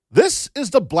This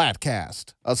is the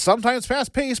Bladtcast, a sometimes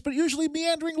fast-paced but usually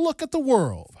meandering look at the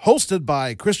world, hosted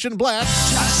by Christian Blatt.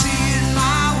 Try to see it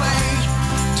my way.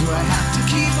 Do I have to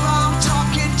keep on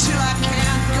talking till I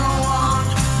can't go on?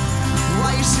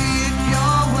 Why you see it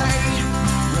your way?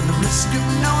 Run the risk of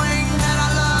knowing that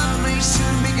our love may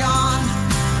soon be gone.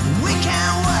 We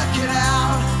can't work it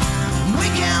out. We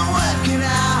can't work it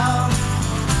out.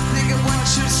 Think of what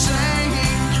you're saying. You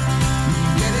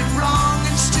can get it wrong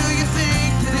and still you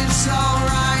think that it's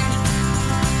alright.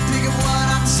 Think of what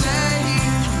I'm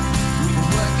saying. We can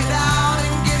work it out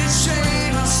and get it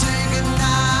straight or say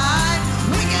goodnight.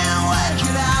 We can't work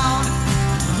it out.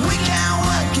 We can't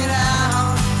work it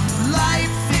out.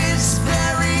 Life is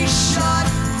very short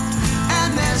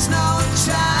and there's no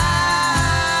time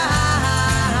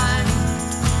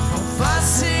for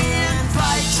fussing and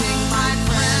fighting, my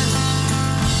friend.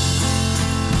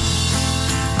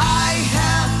 I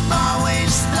have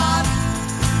always thought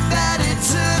that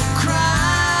it's a crime.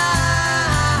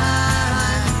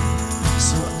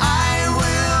 So I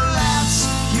will ask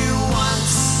you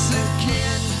once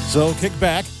again. So kick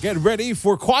back, get ready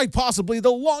for quite possibly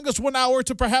the longest 1 hour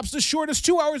to perhaps the shortest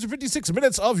 2 hours and 56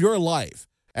 minutes of your life.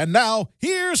 And now,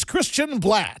 here's Christian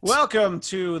Blatt. Welcome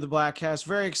to the Bladtcast.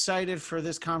 Very excited for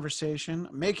this conversation.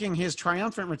 Making his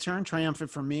triumphant return, triumphant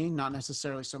for me, not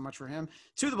necessarily so much for him,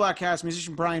 to the Bladtcast,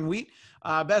 musician Brian Wheat,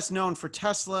 best known for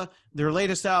Tesla, their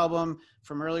latest album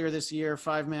from earlier this year,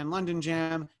 5-Man London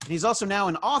Jam. And he's also now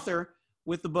an author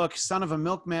with the book Son of a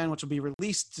Milkman, which will be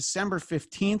released December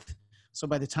 15th. So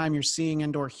by the time you're seeing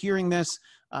and or hearing this,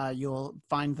 you'll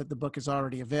find that the book is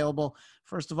already available.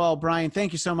 First of all, Brian,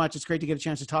 thank you so much. It's great to get a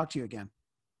chance to talk to you again.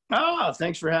 Oh,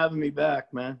 thanks for having me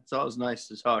back, man. It's always nice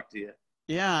to talk to you.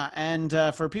 Yeah, and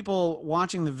for people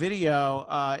watching the video,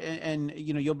 and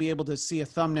you know, you'll be able to see a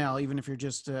thumbnail even if you're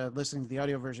just listening to the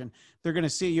audio version. They're going to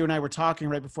see you and I were talking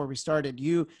right before we started.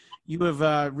 You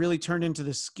have really turned into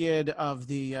the skid of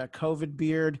the COVID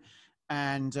beard,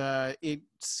 and it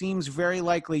seems very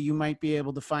likely you might be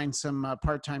able to find some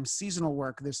part-time seasonal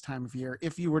work this time of year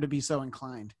if you were to be so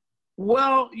inclined.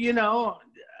 Well, you know,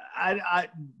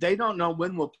 they don't know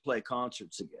when we'll play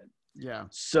concerts again. Yeah.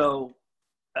 So,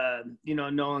 you know,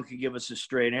 no one can give us a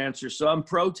straight answer. So I'm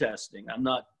protesting. I'm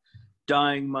not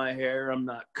dyeing my hair. I'm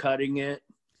not cutting it.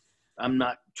 I'm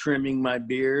not trimming my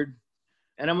beard.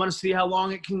 And I'm going to see how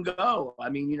long it can go. I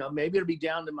mean, you know, maybe it'll be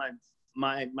down to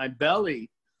my belly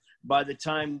by the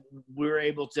time we're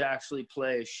able to actually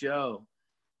play a show.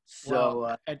 So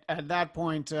Well, at that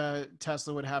point,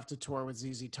 Tesla would have to tour with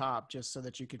ZZ Top just so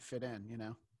that you could fit in, you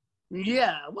know?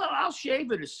 yeah, well, I'll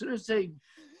shave it as soon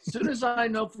as I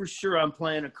know for sure I'm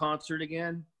playing a concert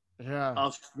again. Yeah.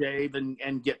 I'll shave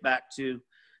and get back to,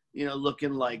 you know,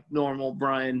 looking like normal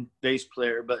Brian bass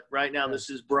player. But right now, This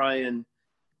is Brian.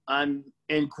 I'm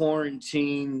in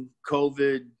quarantine,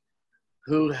 COVID.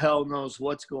 Who the hell knows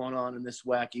what's going on in this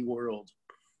wacky world?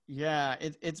 Yeah,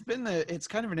 it's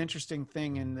kind of an interesting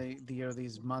thing in the you know,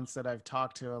 these months that I've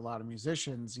talked to a lot of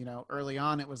musicians. You know, early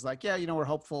on it was like, yeah, you know, we're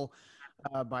hopeful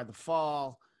by the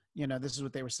fall. You know, this is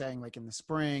what they were saying, like in the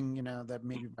spring. You know, that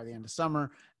maybe by the end of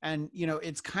summer. And you know,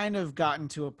 it's kind of gotten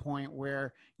to a point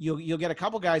where you'll get a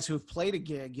couple guys who've played a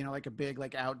gig. You know, like a big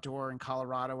like outdoor in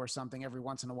Colorado or something. Every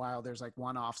once in a while, there's like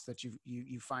one-offs that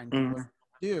you find people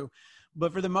do.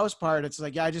 But for the most part, it's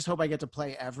like, yeah, I just hope I get to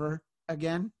play ever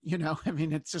again. You know, I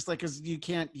mean, it's just like, cause you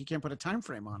can't put a time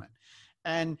frame on it.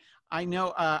 And I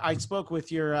know I spoke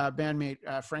with your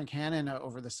bandmate, Frank Hannon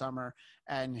over the summer,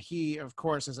 and he, of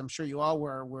course, as I'm sure you all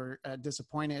were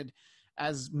disappointed.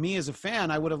 As me as a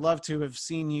fan, I would have loved to have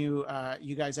seen you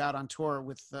guys out on tour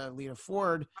with Lita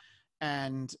Ford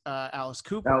and Alice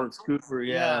Cooper. Alice Cooper,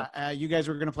 yeah. You guys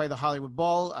were going to play the Hollywood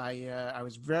Bowl. I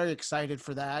was very excited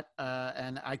for that,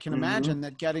 and I can imagine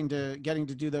that getting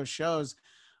to do those shows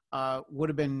would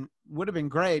have been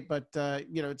great. But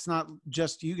you know, it's not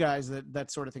just you guys that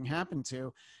sort of thing happened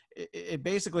to. It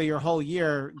basically your whole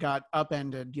year got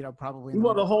upended. You know, probably.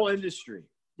 Well, the whole industry.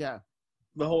 Yeah.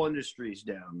 The whole industry's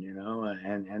down, you know,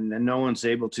 and no one's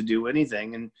able to do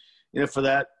anything. And, you know, for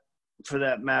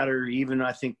that matter, even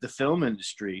I think the film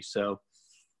industry. So,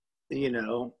 you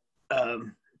know,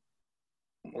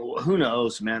 who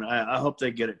knows, man. I hope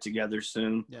they get it together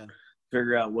soon. Yeah.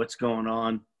 Figure out what's going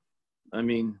on. I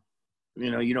mean,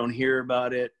 you know, you don't hear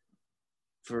about it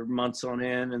for months on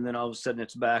end, and then all of a sudden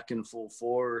it's back in full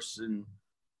force. And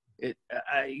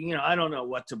I don't know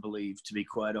what to believe, to be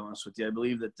quite honest with you. I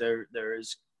believe that there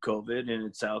is COVID and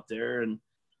it's out there, and,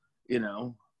 you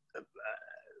know,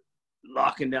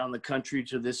 locking down the country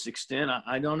to this extent,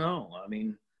 I don't know. I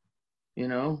mean, you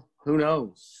know, who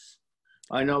knows?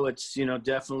 I know it's, you know,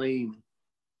 definitely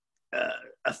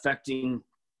affecting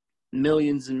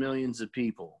millions and millions of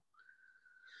people.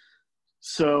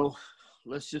 So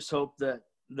let's just hope that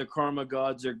the karma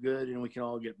gods are good and we can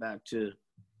all get back to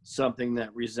something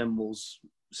that resembles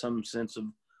some sense of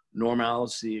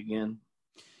normalcy again.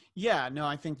 Yeah, no,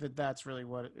 I think that that's really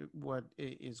what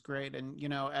is great. And, you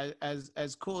know,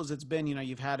 as cool as it's been, you know,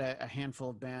 you've had a handful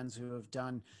of bands who have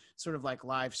done sort of like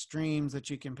live streams that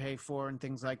you can pay for and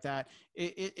things like that.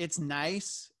 It's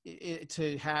nice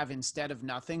to have instead of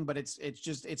nothing, but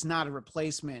it's not a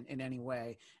replacement in any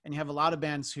way. And you have a lot of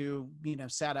bands who, you know,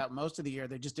 sat out most of the year.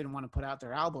 They just didn't want to put out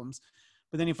their albums.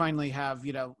 But then you finally have,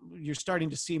 you know, you're starting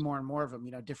to see more and more of them,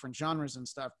 you know, different genres and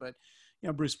stuff. But, you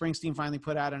know, Bruce Springsteen finally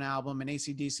put out an album, and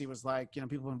AC/DC was like, you know,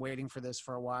 people have been waiting for this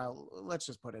for a while. Let's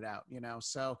just put it out, you know?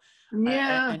 So,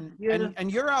 Yeah.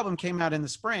 And your album came out in the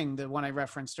spring, the one I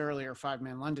referenced earlier,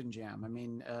 5-Man London Jam. I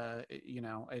mean, you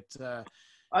know,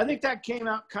 I think that came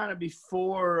out kind of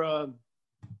before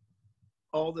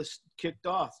all this kicked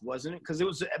off, wasn't it? Because it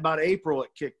was about April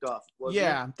it kicked off, wasn't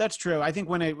it? That's true. I think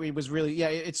when it was really,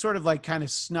 it sort of like kind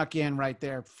of snuck in right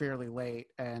there fairly late.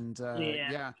 And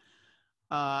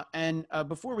and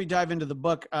before we dive into the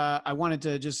book, I wanted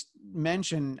to just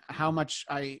mention how much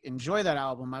I enjoy that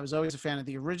album. I was always a fan of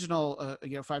the original,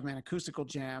 you know, 5-Man Acoustical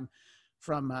Jam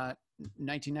from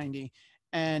 1990.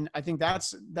 And I think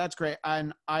that's great.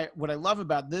 And what I love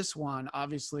about this one,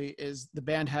 obviously, is the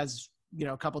band has, you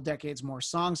know, a couple decades more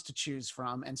songs to choose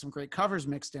from and some great covers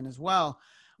mixed in as well.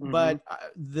 Mm-hmm. But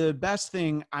the best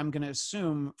thing, I'm going to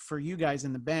assume, for you guys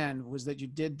in the band was that you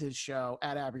did this show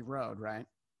at Abbey Road, right?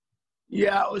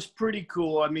 Yeah, it was pretty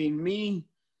cool. I mean, me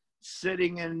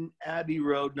sitting in Abbey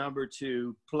Road number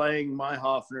 2, playing my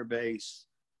Hofner bass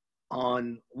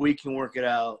on We Can Work It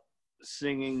Out,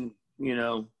 singing, you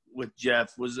know, with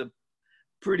Jeff was a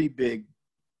pretty big,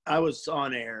 I was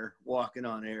on air, walking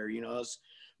on air, you know, it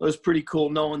was pretty cool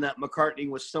knowing that McCartney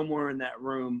was somewhere in that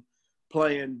room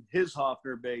playing his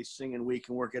Hofner bass, singing We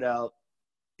Can Work It Out,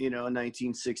 you know, in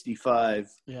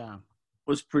 1965. Yeah.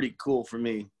 Was pretty cool for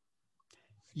me.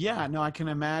 Yeah, no, I can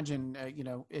imagine, you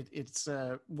know, it's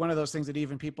one of those things that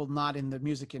even people not in the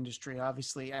music industry,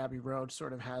 obviously Abbey Road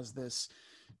sort of has this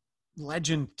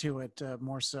legend to it,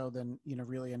 more so than, you know,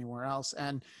 really anywhere else.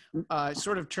 And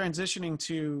sort of transitioning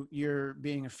to your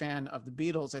being a fan of the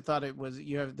Beatles, I thought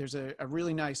there's a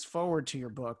really nice forward to your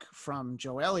book from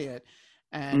Joe Elliott.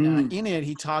 And in it,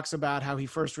 he talks about how he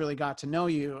first really got to know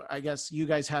you. I guess you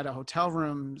guys had a hotel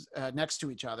room next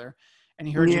to each other. And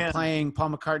he heard you playing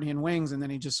Paul McCartney and Wings, and then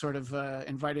he just sort of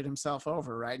invited himself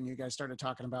over, right? And you guys started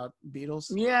talking about Beatles?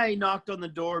 Yeah, he knocked on the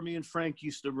door. Me and Frank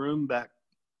used to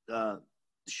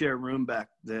share a room back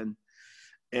then.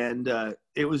 And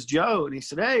it was Joe, and he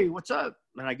said, "Hey, what's up?"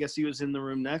 And I guess he was in the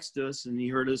room next to us, and he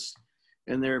heard us,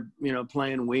 and they're, you know,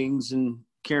 playing Wings and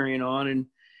carrying on. And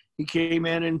he came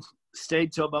in and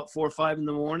stayed till about 4 or 5 in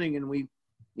the morning, and we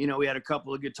had a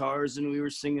couple of guitars, and we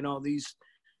were singing all these,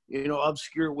 you know,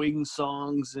 obscure Wings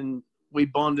songs, and we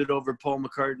bonded over Paul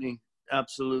McCartney.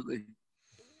 Absolutely.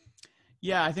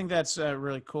 Yeah, I think that's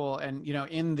really cool. And, you know,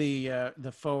 in the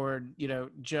forward, you know,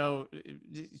 Joe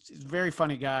is a very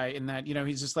funny guy in that, you know,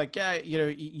 he's just like, yeah, you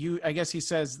know, I guess he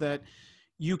says that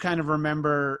you kind of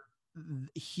remember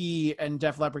he and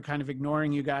Def Leppard kind of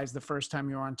ignoring you guys the first time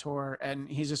you were on tour. And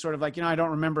he's just sort of like, you know, I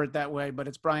don't remember it that way, but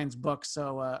it's Brian's book,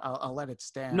 so I'll let it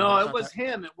stand. No, it was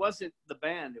him. It wasn't the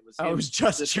band. It was him. Oh, it was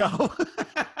just Joe.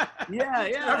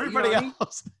 Yeah. Everybody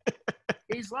else.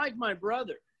 He's like my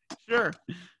brother. Sure.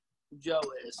 Joe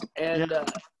is. And,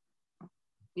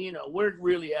 you know, we're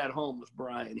really at home with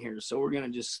Brian here, so we're going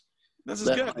to just this is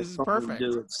good. This is perfect.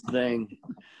 Do its thing.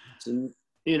 So,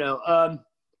 you know,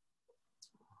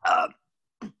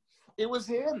 it was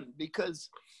him because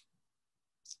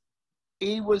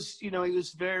he was, you know,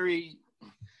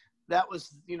 that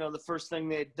was, you know, the first thing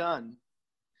they had done.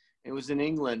 It was in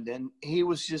England, and he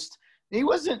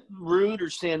wasn't rude or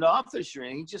standoffish or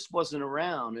anything. He just wasn't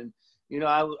around. And, you know,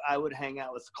 I would hang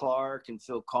out with Clark and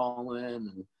Phil Collin,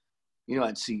 and, you know,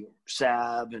 I'd see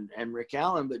Sab and Rick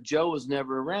Allen, but Joe was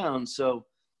never around. So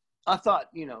I thought,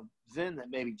 you know, then that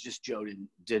maybe just Joe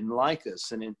didn't like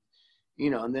us. And you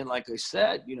know, and then, like I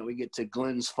said, you know, we get to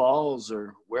Glens Falls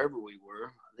or wherever we were.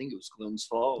 I think it was Glens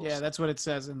Falls. Yeah, that's what it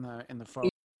says in the photo.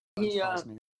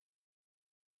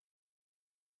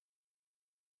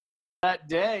 That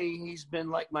day, he's been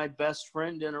like my best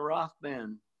friend in a rock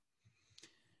band.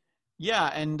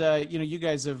 Yeah, and you know, you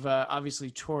guys have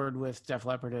obviously toured with Def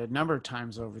Leppard a number of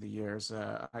times over the years.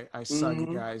 I saw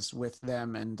you guys with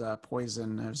them and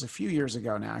Poison. It was a few years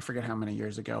ago now. I forget how many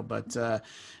years ago, but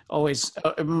always,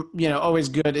 you know, always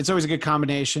good. It's always a good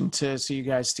combination to see you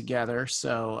guys together.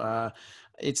 So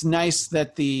it's nice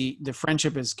that the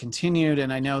friendship has continued.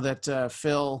 And I know that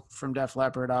Phil from Def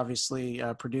Leppard obviously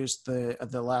produced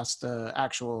the last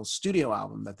actual studio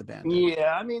album that the band did.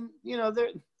 Yeah, I mean,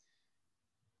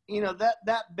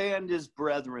 that band is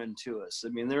brethren to us. I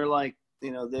mean, they're like,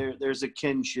 there's a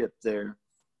kinship there.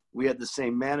 We had the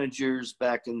same managers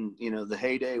back in, the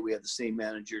heyday. We have the same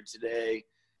manager today.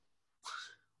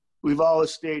 We've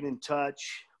always stayed in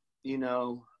touch, and,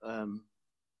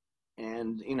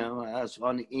 I was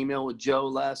on the email with Joe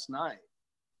last night.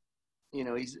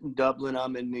 He's in Dublin.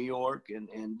 I'm in New York.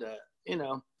 And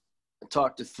I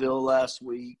talked to Phil last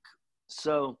week.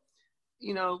 So,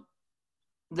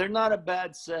 they're not a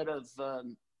bad set of,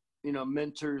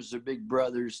 mentors or big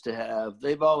brothers to have.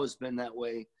 They've always been that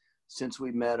way since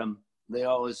we met them. They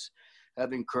always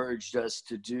have encouraged us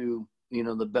to do,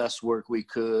 the best work we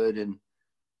could. And,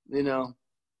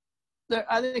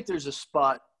 I think there's a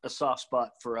soft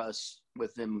spot for us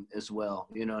with them as well.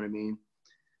 You know what I mean?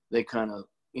 They kind of,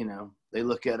 they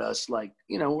look at us like,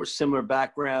 we're similar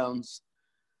backgrounds,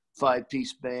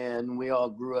 5-piece band. We all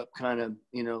grew up kind of,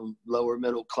 lower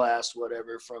middle class,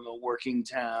 whatever, from a working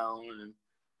town, and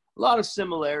a lot of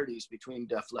similarities between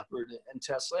Def Leppard and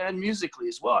Tesla, and musically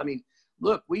as well. I mean,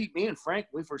 look, me and Frank,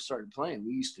 when we first started playing,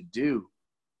 we used to do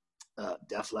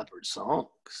Def Leppard songs.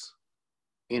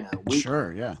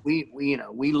 Sure, yeah.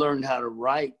 We learned how to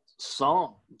write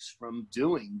songs from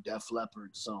doing Def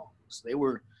Leppard songs. They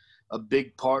were a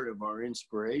big part of our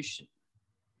inspiration.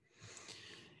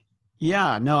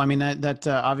 Yeah, no, I mean that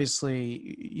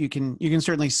obviously you can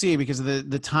certainly see, because of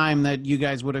the time that you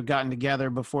guys would have gotten together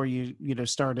before you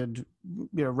started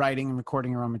writing and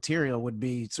recording your own material would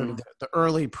be sort of the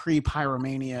early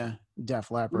pre-Pyromania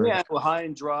Def Leppard. Yeah, well, High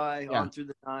and Dry, On Through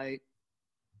the Night,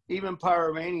 even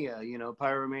Pyromania.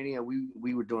 Pyromania,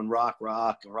 we were doing Rock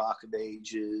and Rock of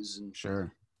Ages, and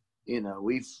sure.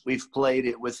 We've played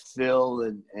it with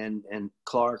Phil and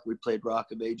Clark. We played Rock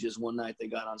of Ages one night. They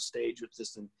got on stage with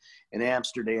us in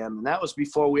Amsterdam. And that was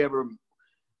before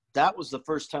that was the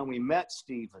first time we met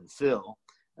Steve and Phil.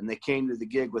 And they came to the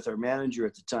gig with our manager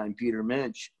at the time, Peter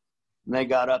Minch. And they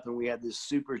got up and we had this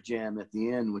super jam at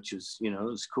the end, which is, it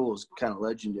was cool. It was kind of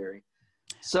legendary.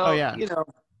 So,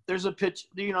 there's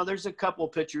there's a couple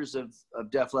pictures of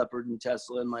Def Leppard and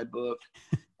Tesla in my book.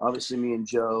 Obviously me and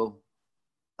Joe.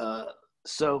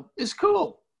 So it's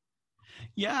cool.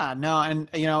 Yeah, no. And,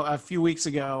 a few weeks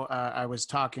ago, I was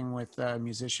talking with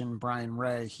musician Brian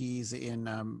Ray. He's in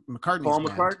McCartney's Paul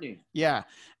band. McCartney. Yeah.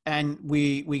 And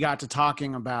we got to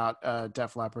talking about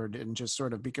Def Leppard, and just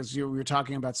sort of, because we were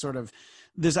talking about sort of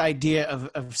this idea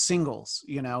of singles,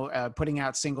 putting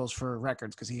out singles for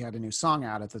records, because he had a new song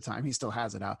out at the time. He still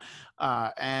has it out.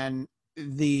 And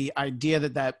the idea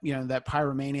that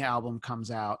Pyromania album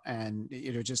comes out, and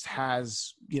just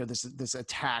has this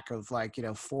attack of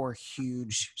 4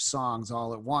 huge songs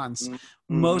all at once,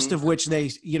 most of which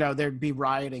there'd be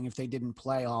rioting if they didn't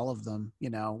play all of them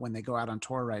when they go out on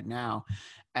tour right now.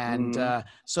 And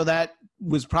so that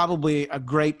was probably a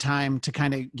great time to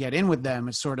kind of get in with them.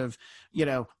 It's sort of,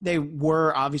 they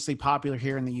were obviously popular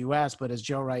here in the US, but as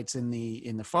Joe writes in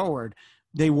the foreword,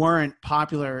 they weren't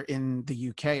popular in the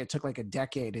UK. It took like a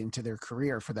decade into their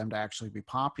career for them to actually be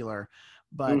popular.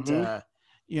 But,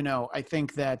 I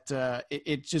think that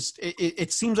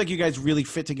it seems like you guys really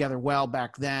fit together well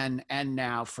back then and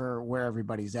now for where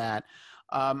everybody's at.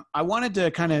 I wanted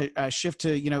to kind of shift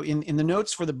to, in the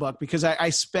notes for the book, because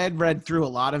I read through a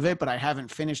lot of it, but I haven't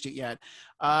finished it yet.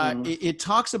 It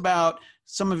talks about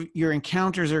some of your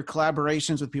encounters or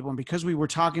collaborations with people. And because we were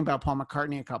talking about Paul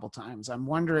McCartney a couple times, I'm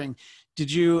wondering,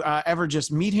 did you ever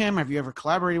just meet him? Have you ever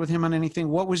collaborated with him on anything?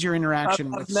 What was your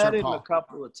interaction with Sir Paul? I've met him a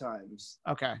couple of times.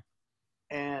 Okay.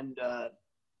 And,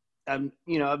 I've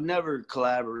never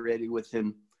collaborated with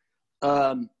him.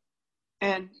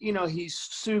 And, he's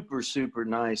super, super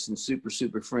nice and super,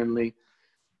 super friendly.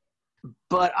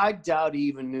 But I doubt he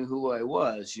even knew who I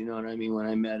was, you know what I mean, when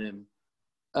I met him.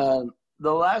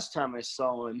 The last time I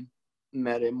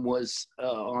met him was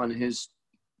on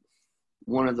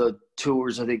one of the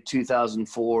tours, I think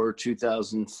 2004,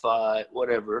 2005,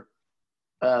 whatever.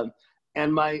 And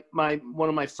one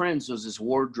of my friends was this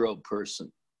wardrobe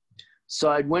person. So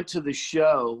I went to the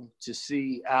show to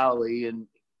see Allie and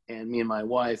me and my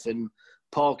wife, and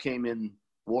Paul came in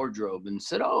wardrobe and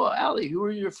said, "Oh, Allie, who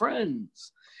are your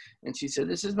friends?" And she said,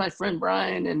 "This is my friend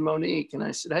Brian and Monique." And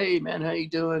I said, "Hey man, how you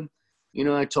doing?"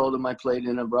 I told him I played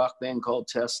in a rock band called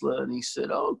Tesla, and he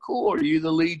said, "Oh, cool. Are you the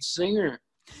lead singer?"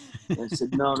 And I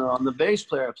said, No, I'm the bass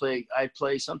player.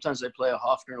 Sometimes I play a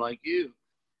Hofner like you. And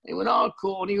he went, "Oh,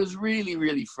 cool." And he was really,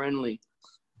 really friendly.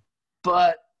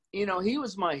 But, he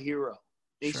was my hero.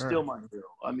 He's Sure. still my hero.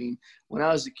 I mean, when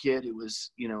I was a kid, it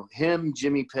was, him,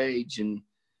 Jimmy Page, and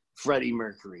Freddie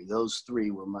Mercury. Those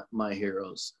three were my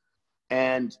heroes.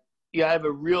 And yeah, I have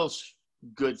a real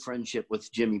good friendship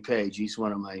with Jimmy Page. He's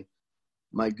one of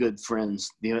my good friends,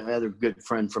 the other good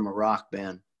friend from a rock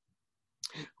band.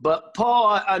 But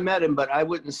Paul, I met him, but I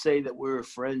wouldn't say that we're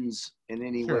friends in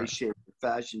any way, shape, or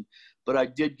fashion. But I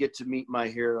did get to meet my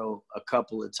hero a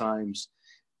couple of times,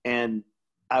 and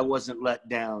I wasn't let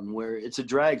down. Where it's a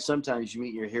drag sometimes you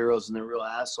meet your heroes and they're real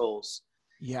assholes.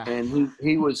 Yeah. And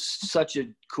he was such a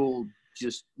cool,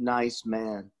 just nice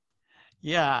man.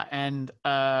 Yeah, and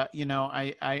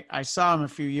I saw him a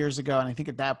few years ago, and I think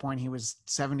at that point he was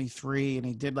 73, and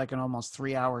he did like an almost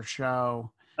 3-hour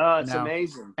show. Oh, it's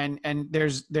amazing. And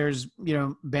there's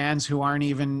bands who aren't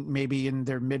even maybe in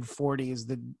their mid 40s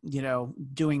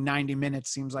that doing 90 minutes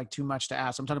seems like too much to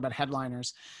ask. I'm talking about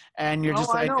headliners, and you're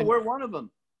just I know we're one of them.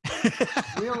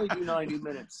 We only do 90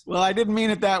 minutes. Well, I didn't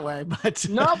mean it that way, but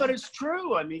no, but it's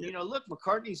true. I mean, look,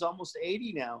 McCartney's almost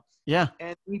 80 now. Yeah,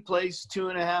 and he plays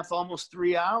 2.5, almost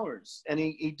 3 hours, and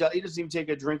he doesn't even take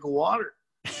a drink of water.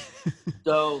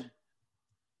 So,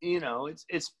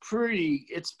 it's pretty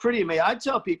amazing. I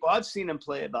tell people I've seen him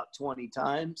play about 20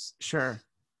 times. Sure.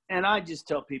 And I just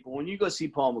tell people when you go see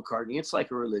Paul McCartney, it's like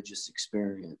a religious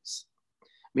experience. I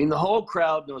mean, the whole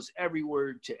crowd knows every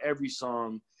word to every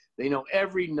song. They know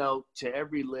every note to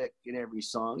every lick in every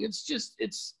song.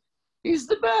 He's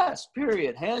the best,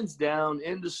 period. Hands down,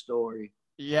 end of story.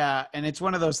 Yeah, and it's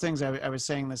one of those things. I was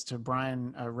saying this to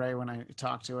Brian Ray when I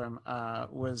talked to him,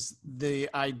 was the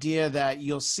idea that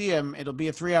you'll see him, it'll be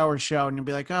a 3-hour show, and you'll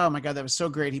be like, oh my God, that was so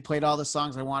great. He played all the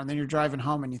songs I want. And then you're driving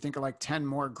home and you think of like 10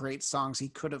 more great songs he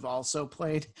could have also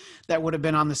played that would have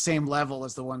been on the same level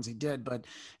as the ones he did. But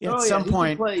at some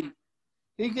point,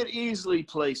 he could easily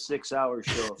play 6-hour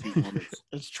show if he wanted to.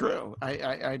 It's true.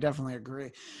 I definitely agree.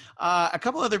 A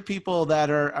couple other people that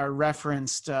are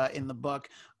referenced in the book.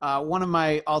 One of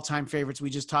my all-time favorites, we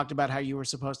just talked about how you were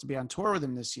supposed to be on tour with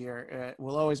him this year,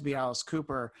 will always be Alice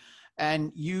Cooper.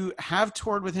 And you have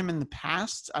toured with him in the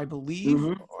past, I believe.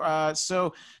 Mm-hmm.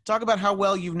 So talk about how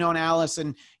well you've known Alice.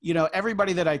 And,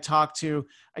 everybody that I talked to,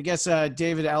 I guess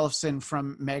David Ellefson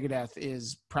from Megadeth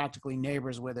is practically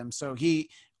neighbors with him. So he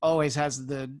always has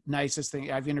the nicest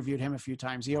thing. I've interviewed him a few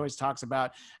times. He always talks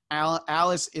about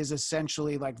Alice is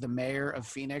essentially like the mayor of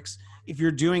Phoenix. If you're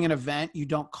doing an event, you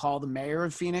don't call the mayor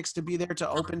of Phoenix to be there to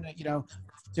open,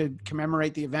 to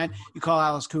commemorate the event. You call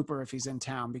Alice Cooper if he's in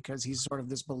town because he's sort of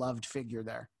this beloved figure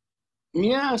there.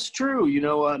 Yeah, it's true.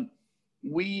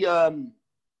 We,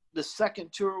 the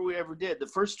second tour we ever did, the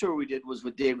first tour we did was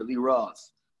with David Lee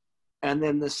Roth. And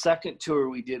then the second tour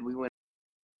we did, we went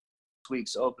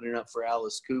weeks opening up for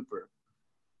Alice Cooper,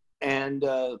 and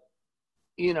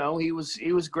he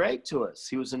was great to us.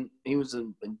 He was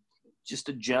just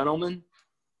a gentleman,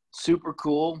 super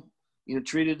cool.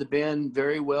 Treated the band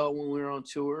very well when we were on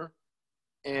tour,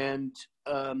 and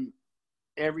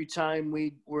every time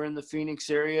we were in the Phoenix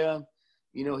area,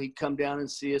 he'd come down and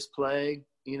see us play.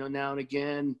 Now and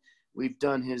again, we've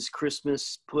done his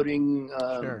Christmas pudding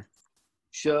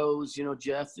shows.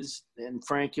 Jeff and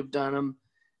Frank have done them.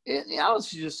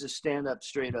 Alice is just a stand-up,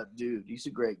 straight-up dude. He's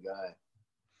a great guy.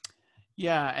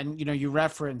 Yeah, and you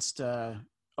referenced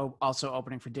also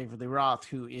opening for David Lee Roth,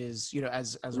 who is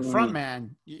as a front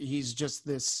man, he's just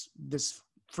this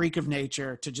freak of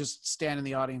nature to just stand in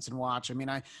the audience and watch. I mean,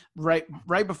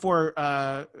 right before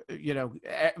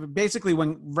basically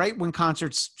when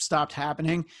concerts stopped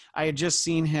happening, I had just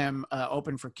seen him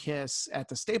open for Kiss at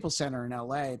the Staples Center in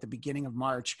LA at the beginning of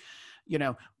March.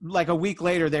 Like a week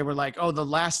later, they were like, oh, the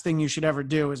last thing you should ever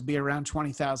do is be around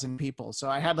 20,000 people. So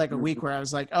I had like a week where I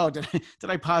was like, oh, did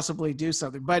I possibly do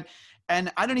something?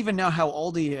 And I don't even know how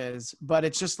old he is, but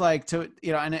it's just like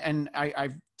and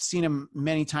I've seen him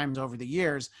many times over the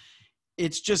years.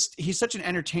 It's just, he's such an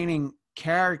entertaining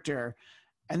character.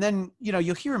 And then,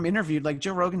 you'll hear him interviewed, like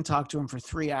Joe Rogan talked to him for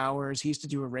 3 hours. He used to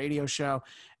do a radio show,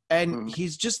 and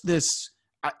he's just this,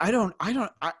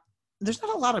 there's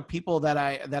not a lot of people that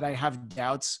I have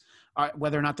doubts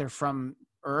whether or not they're from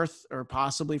Earth or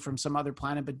possibly from some other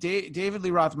planet. But David Lee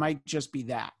Roth might just be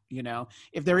that.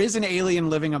 If there is an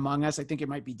alien living among us, I think it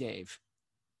might be Dave.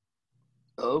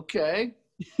 Okay.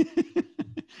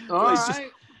 All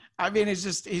right.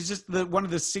 He's just one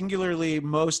of the singularly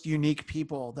most unique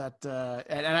people that,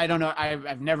 and I don't know,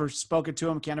 I've never spoken to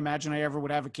him. Can't imagine I ever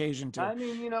would have occasion to. I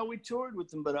mean, we toured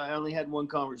with him, but I only had one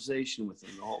conversation with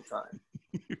him the whole time.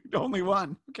 Only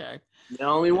one. Okay. The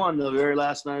only one, the very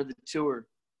last night of the tour.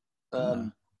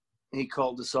 He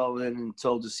called us all in and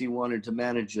told us he wanted to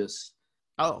manage us.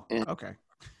 Oh, okay.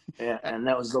 And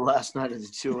that was the last night of the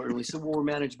tour. And we said, well, we're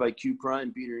managed by Q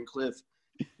Prime, Peter and Cliff.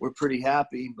 We're pretty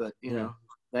happy, but you know,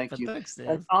 thank you. Thanks, Dave.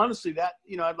 And honestly, that,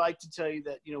 you know, I'd like to tell you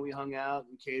that, you know, we hung out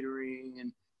and catering,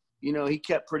 and, you know, he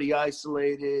kept pretty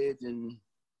isolated, and,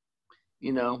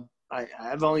 you know, I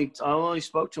only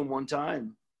spoke to him one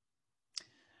time.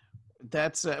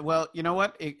 That's well, you know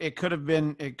what? It could have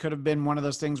been one of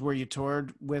those things where you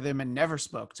toured with him and never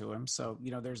spoke to him. So,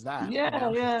 you know, there's that. Yeah,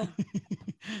 you know? yeah.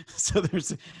 So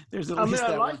there's at least I'd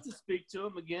that like one. to speak to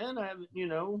him again. I haven't, you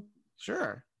know,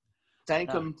 Sure.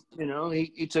 thank him. You know,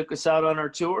 he took us out on our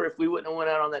tour. If we wouldn't have went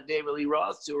out on that David Lee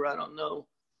Roth tour, I don't know.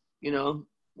 You know,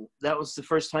 that was the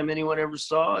first time anyone ever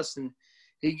saw us, and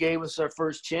he gave us our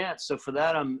first chance. So for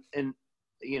that, I'm, and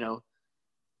you know,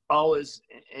 always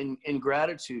in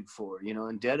gratitude for, you know,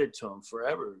 indebted to him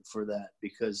forever for that,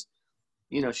 because,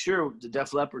 you know, sure, the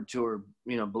Def Leppard tour,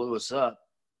 you know, blew us up,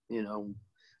 you know,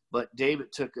 but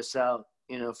David took us out,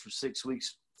 you know, for 6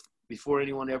 weeks before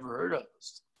anyone ever heard of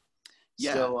us.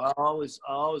 Yeah. So I'll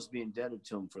always be indebted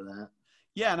to him for that.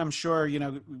 Yeah, and I'm sure, you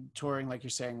know, touring, like you're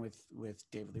saying, with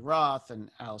David Lee Roth and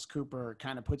Alice Cooper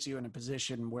kind of puts you in a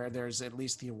position where there's at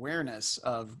least the awareness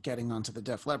of getting onto the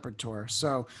Def Leppard tour.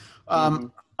 So I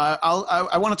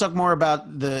want to talk more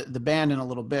about the band in a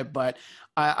little bit, but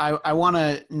I want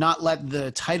to not let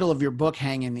the title of your book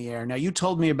hang in the air. Now, you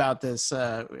told me about this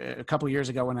a couple of years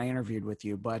ago when I interviewed with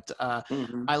you, but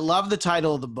I love the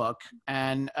title of the book,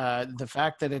 and the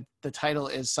fact that the title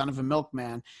is Son of a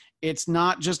Milkman. It's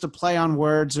not just a play on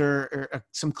words or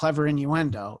some clever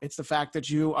innuendo. It's the fact that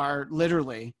you are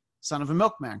literally son of a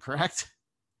milkman, correct?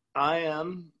 I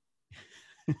am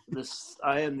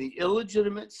the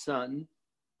illegitimate son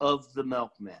of the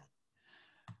milkman.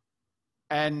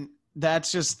 And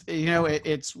that's just, you know,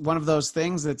 it's one of those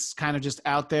things that's kind of just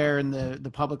out there in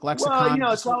the public lexicon. Well, you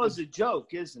know, it's always a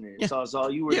joke, isn't it? It's always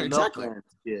all you were the exactly. milkman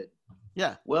kid.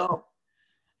 Yeah. Well,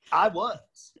 I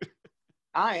was.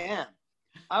 I am.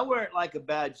 I wear it like a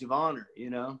badge of honor, you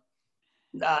know.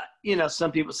 You know,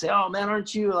 some people say, "Oh man,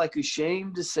 aren't you like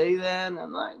ashamed to say that?" And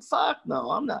I'm like, "Fuck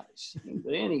no, I'm not ashamed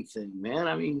of anything, man."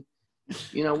 I mean,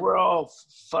 you know, we're all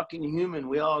fucking human.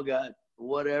 We all got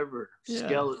whatever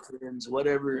skeletons,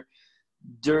 whatever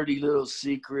dirty little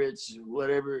secrets,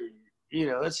 whatever. You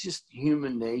know, that's just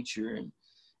human nature, and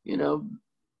you know,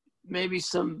 maybe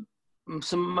some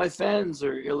of my fans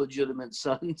are illegitimate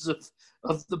sons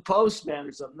of the postman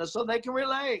or something, so they can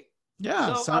relate.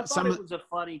 Yeah, so I thought it was a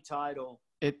funny title.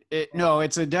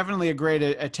 It's definitely a great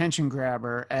attention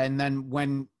grabber. And then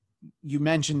when you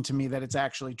mentioned to me that it's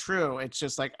actually true, it's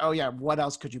just like, oh yeah, what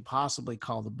else could you possibly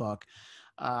call the book?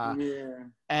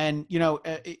 And you know,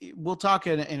 we'll talk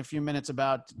in a few minutes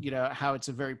about, you know, how it's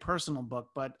a very personal book,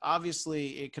 but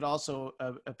obviously it could also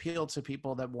appeal to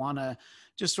people that want to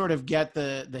just sort of get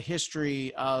the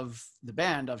history of the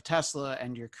band, of Tesla,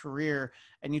 and your career.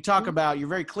 And you talk about, you're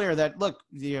very clear that, look,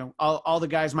 you know, all the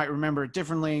guys might remember it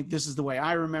differently. This is the way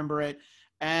I remember it.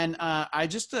 And I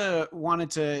just wanted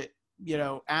to, you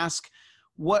know, ask,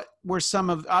 what were some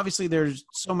of, obviously there's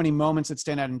so many moments that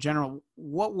stand out in general.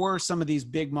 What were some of these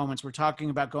big moments? We're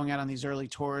talking about going out on these early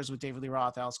tours with David Lee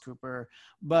Roth, Alice Cooper,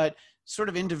 but sort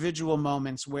of individual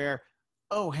moments where,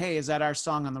 oh, hey, is that our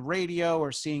song on the radio,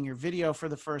 or seeing your video for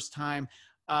the first time?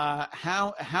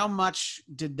 How much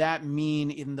did that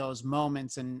mean in those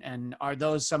moments? And are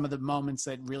those some of the moments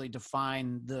that really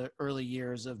define the early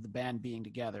years of the band being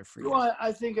together for you? Well,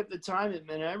 I think at the time it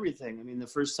meant everything. I mean, the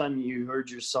first time you heard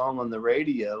your song on the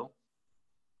radio,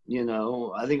 you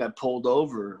know, I think I pulled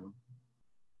over,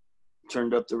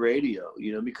 turned up the radio,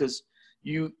 you know, because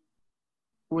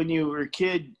when you were a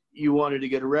kid, you wanted to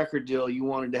get a record deal, you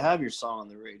wanted to have your song on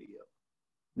the radio.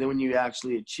 Then when you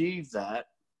actually achieved that,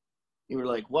 you were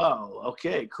like, wow,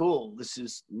 okay, cool. This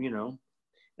is, you know,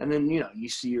 and then, you know, you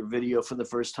see your video for the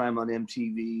first time on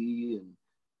MTV, and,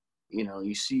 you know,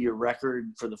 you see your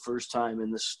record for the first time in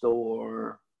the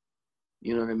store,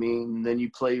 you know what I mean? Then you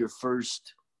play your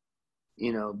first,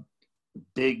 you know,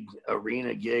 big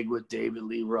arena gig with David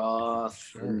Lee Roth.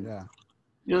 Sure, and, yeah.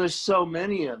 you know, there's so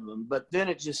many of them, but then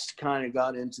it just kind of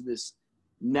got into this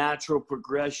natural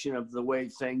progression of the way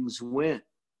things went.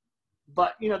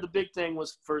 But, you know, the big thing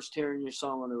was first hearing your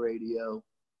song on the radio,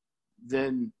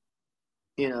 then,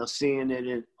 you know, seeing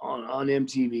it on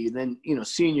MTV, then, you know,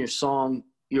 seeing your song,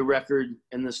 your record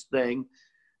in this thing,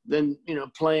 then, you know,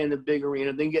 playing a big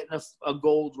arena, then getting a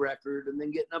gold record, and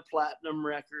then getting a platinum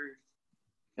record,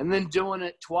 and then doing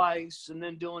it twice, and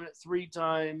then doing it 3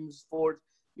 times, 4.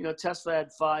 You know, Tesla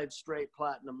had 5 straight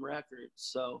platinum records,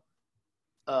 so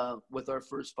with our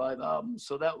first 5 albums.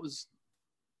 So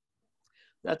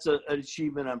that's an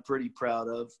achievement I'm pretty proud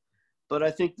of. But I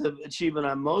think the achievement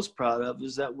I'm most proud of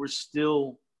is that we're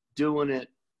still doing it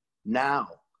now,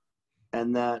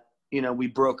 and that, you know, we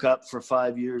broke up for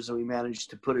 5 years and we managed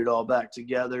to put it all back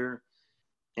together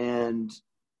and,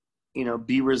 you know,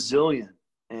 be resilient.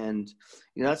 And,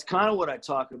 you know, that's kind of what I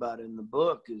talk about in the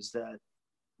book, is that,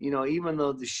 you know, even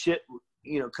though the shit,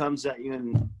 you know, comes at you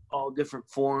in all different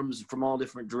forms from all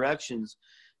different directions,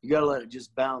 you got to let it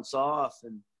just bounce off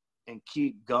and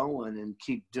keep going and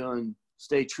keep doing,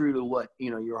 stay true to what,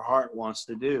 you know, your heart wants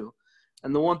to do.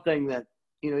 And the one thing that,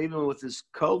 you know, even with this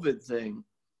COVID thing,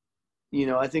 you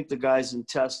know, I think the guys in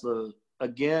Tesla,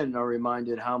 again, are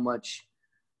reminded how much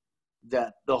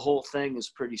that the whole thing is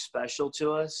pretty special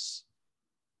to us,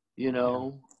 you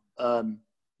know,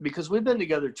 because we've been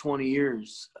together 20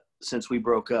 years since we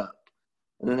broke up.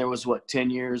 And then there was, 10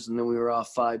 years, and then we were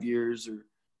off 5 years, or,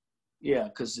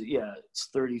 because it's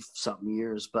 30 something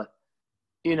years. But,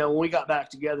 you know, when we got back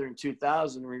together in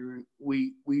 2000,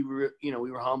 we were, you know,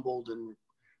 we were humbled and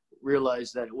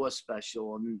realized that it was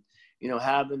special. And, you know,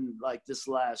 having like this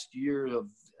last year of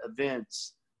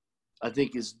events, I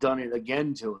think has done it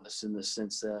again to us, in the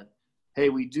sense that, hey,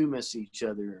 we do miss each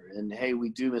other, and hey, we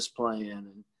do miss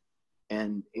playing.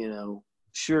 And, you know,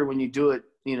 sure, when you do it,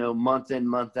 you know, month in,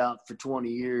 month out for 20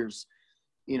 years,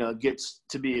 you know, it gets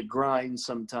to be a grind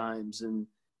sometimes, and,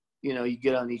 you know, you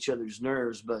get on each other's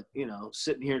nerves. But, you know,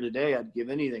 sitting here today, I'd give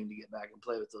anything to get back and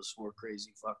play with those 4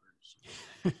 crazy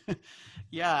fuckers.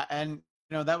 Yeah. And,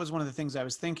 you know, that was one of the things I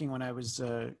was thinking when I was,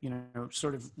 you know,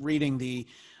 sort of reading the,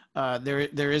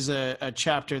 there is a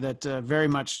chapter that very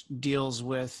much deals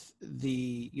with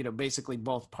the, you know, basically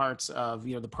both parts of,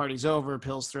 you know, the party's over,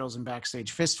 pills, thrills, and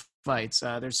backstage fist fights.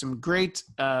 There's some great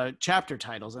chapter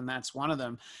titles, and that's one of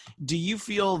them. Do you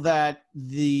feel that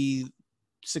the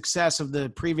success of the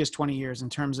previous 20 years in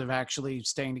terms of actually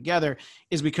staying together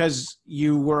is because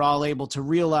you were all able to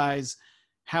realize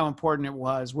how important it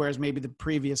was, whereas maybe the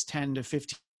previous 10 to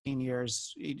 15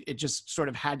 years, it just sort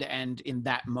of had to end in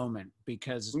that moment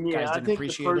because guys didn't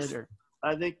appreciate it? Or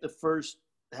I think the first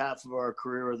half of our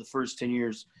career, or the first 10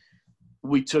 years,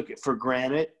 we took it for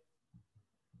granted,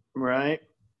 right?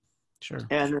 Sure.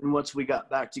 And then once we got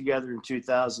back together in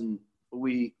 2000,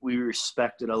 we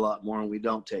respect it a lot more, and we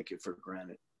don't take it for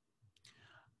granted.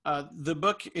 The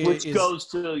book which goes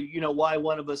to, you know, why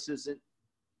one of us isn't.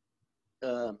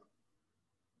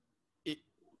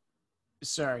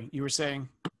 Sorry, you were saying?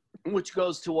 Which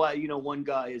goes to why, you know, one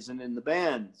guy isn't in the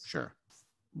band. Sure.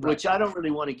 Right. Which I don't really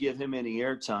want to give him any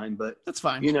airtime, but that's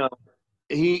fine. You know,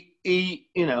 he,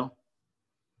 you know,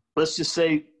 let's just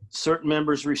say certain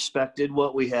members respected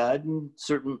what we had, and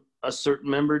a certain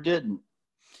member didn't.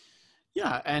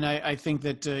 Yeah, and I think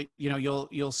that you know,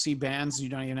 you'll see bands, you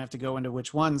don't even have to go into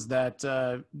which ones, that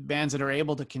bands that are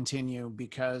able to continue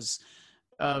because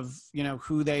of, you know,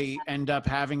 who they end up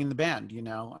having in the band. You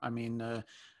know, I mean,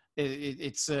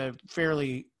 it's a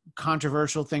fairly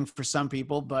controversial thing for some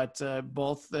people, but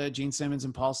both Gene Simmons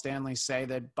and Paul Stanley say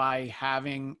that by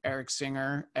having Eric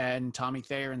Singer and Tommy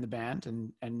Thayer in the band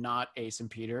and not Ace and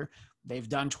Peter, they've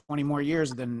done 20 more years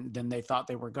than they thought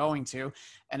they were going to.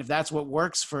 And if that's what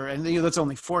works for, and you know, that's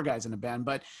only 4 guys in a band,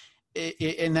 but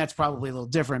and that's probably a little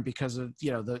different because of,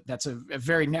 you know, that's a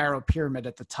very narrow pyramid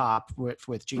at the top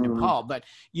with Gene and Paul. But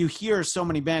you hear so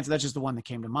many bands, that's just the one that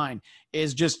came to mind,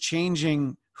 is just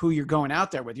changing who you're going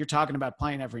out there with. You're talking about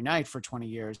playing every night for 20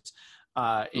 years.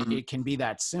 It can be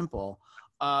that simple.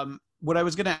 What I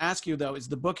was going to ask you, though, is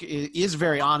the book is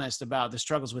very honest about the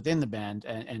struggles within the band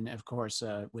and of course,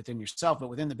 within yourself, but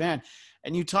within the band.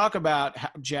 And you talk about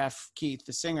how Jeff Keith,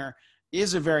 the singer,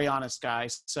 is a very honest guy.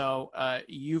 So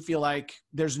you feel like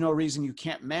there's no reason you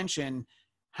can't mention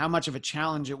how much of a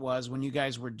challenge it was when you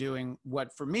guys were doing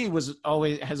what for me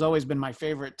has always been my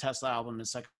favorite Tesla album, is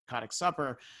Psychotic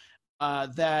Supper.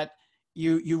 That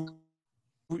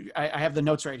I have the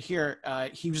notes right here.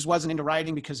 He just wasn't into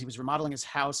writing because he was remodeling his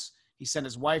house. He sent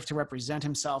his wife to represent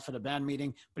himself at a band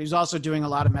meeting, but he was also doing a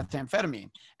lot of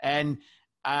methamphetamine. And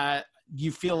I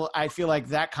feel like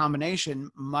that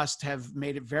combination must have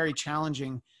made it very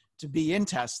challenging to be in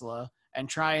Tesla and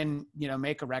try and, you know,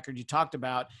 make a record. You talked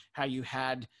about how you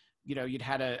had, you know, you'd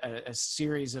had a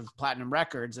series of platinum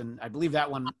records, and I believe that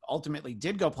one ultimately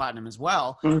did go platinum as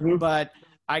well. But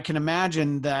I can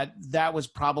imagine that was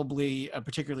probably a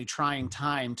particularly trying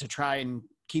time to try and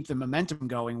keep the momentum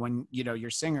going when, you know, your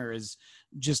singer is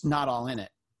just not all in it.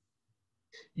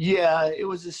 Yeah, it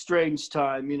was a strange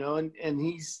time, you know, and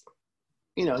he's,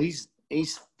 you know, he's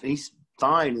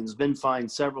fine and has been fine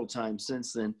several times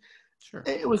since then. Sure.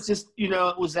 It was just, you know,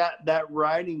 it was that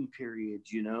writing period,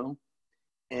 you know,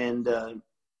 and,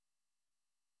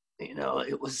 you know,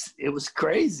 it was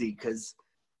crazy because,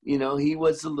 you know, he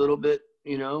was a little bit,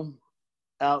 you know,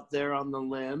 out there on the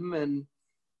limb, and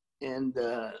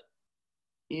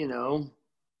you know,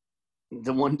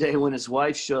 the one day when his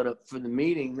wife showed up for the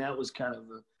meeting, that was kind of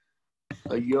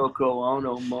a Yoko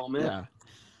Ono moment.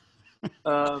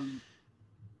 Yeah.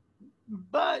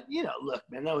 But you know, look,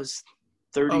 man, that was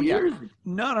 30 years.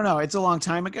 No. It's a long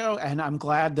time ago. And I'm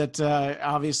glad that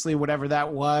obviously whatever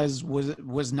that was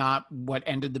not what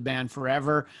ended the band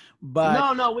forever.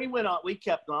 But no, we went on, we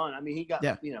kept on. I mean, he got,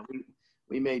 you know,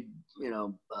 we made, you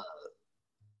know,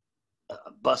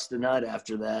 Bust a Nut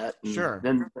after that. Sure.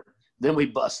 Then we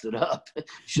busted up.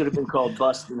 Should have been called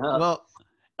Busting Up. Well,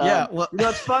 yeah. You know,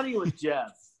 it's funny with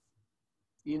Jeff,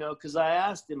 you know, because I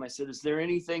asked him, I said, is there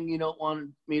anything you don't want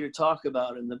me to talk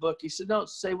about in the book? He said, no,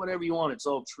 say whatever you want. It's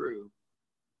all true.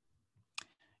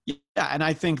 Yeah. And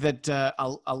I think that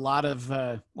a lot of,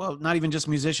 well, not even just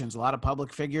musicians, a lot of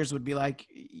public figures would be like,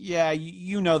 yeah,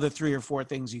 you know, the 3 or 4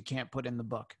 things you can't put in the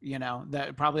book, you know,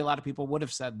 that probably a lot of people would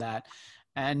have said that.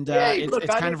 And look,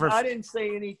 it's kind of, I didn't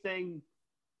say anything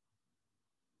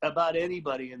about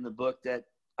anybody in the book that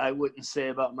I wouldn't say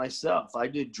about myself. I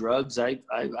did drugs. I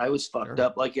was fucked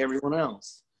up like everyone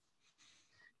else.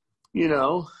 You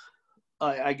know,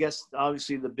 I guess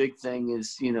obviously the big thing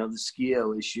is, you know, the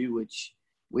Skio issue, which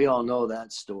we all know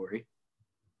that story.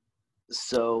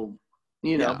 So,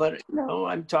 you know, but you know,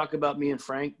 I'm talking about me and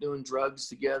Frank doing drugs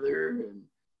together,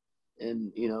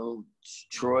 and you know,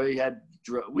 Troy had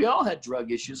we all had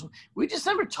drug issues. We just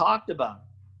never talked about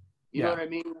it. You know what I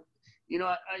mean? You know,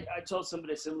 I told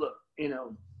somebody, I said, look, you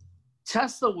know,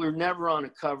 Tesla were never on a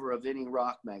cover of any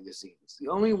rock magazines. The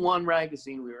only one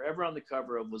magazine we were ever on the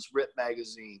cover of was Rip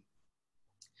Magazine.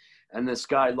 And this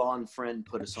guy, Lon Friend,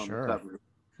 put us on the cover.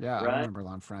 Yeah, right? I remember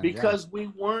Lon Friend. Because we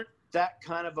weren't that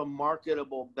kind of a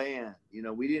marketable band. You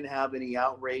know, we didn't have any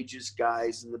outrageous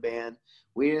guys in the band.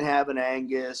 We didn't have an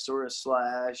Angus or a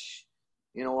Slash,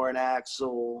 you know, or an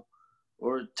Axl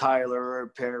or Tyler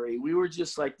or Perry. We were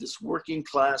just like this working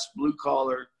class, blue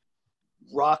collar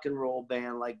rock and roll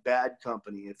band, like Bad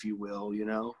Company, if you will, you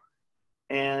know.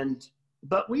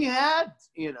 But we had,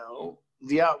 you know,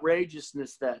 the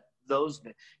outrageousness that those,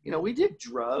 you know, we did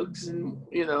drugs, and,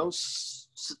 you know,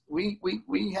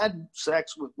 we had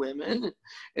sex with women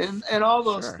and all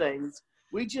those things.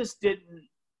 We just didn't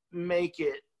make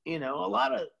it, you know, a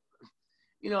lot of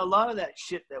that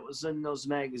shit that was in those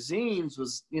magazines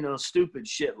was, you know, stupid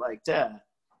shit like that.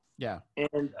 Yeah.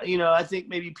 And, you know, I think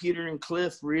maybe Peter and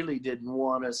Cliff really didn't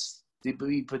want us to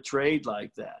be portrayed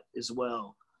like that as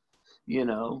well. You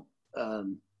know,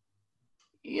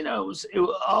 it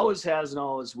always has and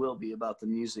always will be about the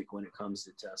music when it comes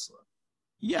to Tesla.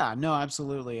 Yeah, no,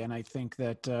 absolutely. And I think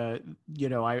that, you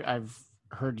know, I've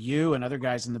heard you and other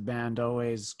guys in the band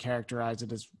always characterize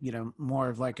it as, you know, more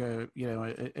of like a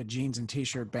jeans and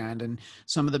t-shirt band. And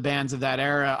some of the bands of that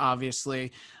era,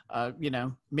 obviously, you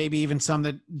know, maybe even some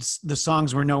that the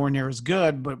songs were nowhere near as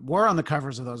good, but were on the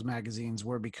covers of those magazines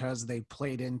were because they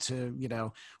played into, you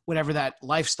know, whatever that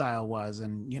lifestyle was.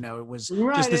 And, you know, it was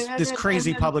just this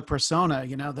crazy public persona,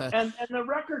 you know, and the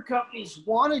record companies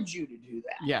wanted you to do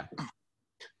that. Yeah.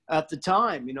 At the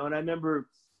time, you know, and I remember,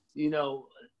 you know,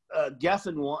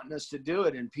 Geffen wanting us to do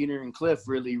it and Peter and Cliff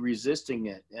really resisting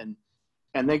it.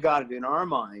 And they got it in our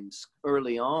minds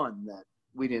early on that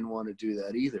we didn't want to do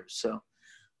that either. So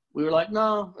we were like,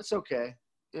 no, it's okay.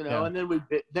 You know, and then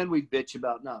we bitch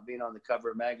about not being on the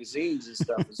cover of magazines and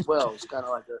stuff as well. It's kind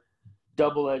of like a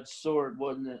double-edged sword,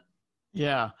 wasn't it?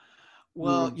 Yeah.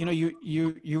 Well, you know,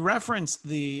 you referenced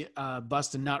the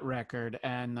Bust a Nut record,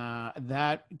 and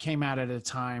that came out at a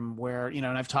time where, you know,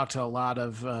 and I've talked to a lot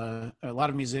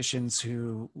of musicians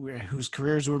whose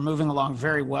careers were moving along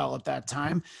very well at that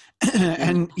time.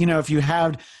 And, you know, if you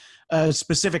had a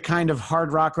specific kind of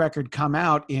hard rock record come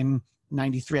out in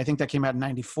 93, I think that came out in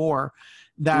 94,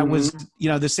 that was, you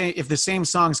know, the same, if the same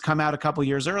songs come out a couple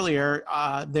years earlier,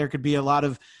 there could be a lot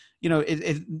of, you know,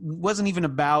 it wasn't even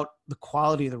about the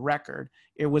quality of the record.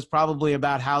 It was probably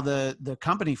about how the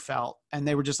company felt. And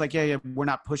they were just like, yeah, we're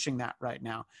not pushing that right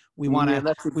now. We want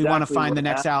to find the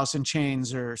next Alice in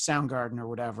Chains or Soundgarden or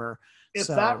whatever. If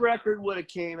that record would have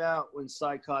came out when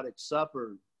Psychotic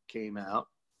Supper came out,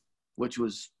 which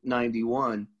was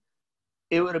 91,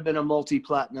 it would have been a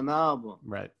multi-platinum album.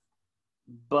 Right.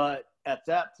 But at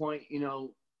that point, you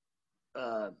know,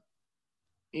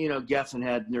 Geffen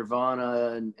had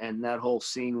Nirvana and that whole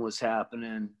scene was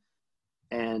happening.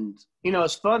 And, you know,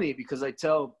 it's funny because I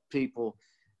tell people,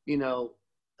 you know,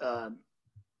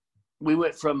 we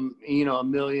went from, you know, 1.5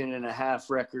 million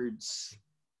records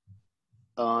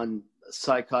on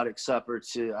Psychotic Supper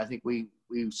to, I think we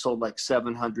sold like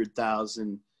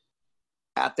 700,000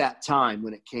 at that time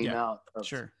when it came Yeah, out of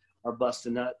sure. our Bust a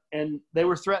Nut, and they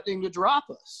were threatening to drop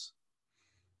us.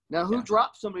 Now, who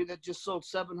dropped somebody that just sold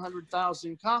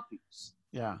 700,000 copies?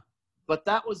 Yeah. But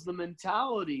that was the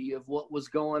mentality of what was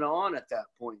going on at that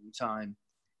point in time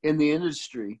in the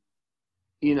industry,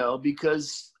 you know,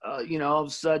 because, you know, all of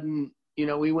a sudden, you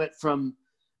know, we went from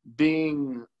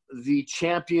being the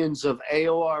champions of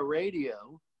AOR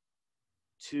radio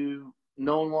to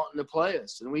no one wanting to play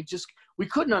us. And we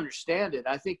couldn't understand it.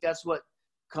 I think that's what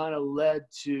kind of led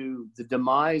to the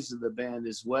demise of the band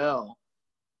as well,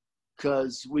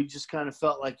 because we just kind of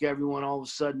felt like everyone all of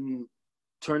a sudden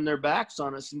turned their backs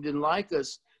on us and didn't like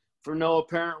us for no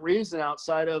apparent reason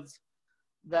outside of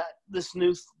that this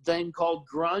new thing called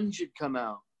grunge had come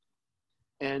out.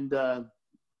 And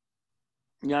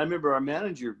yeah, I remember our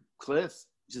manager Cliff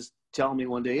just telling me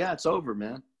one day, yeah, it's over,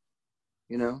 man.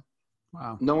 You know,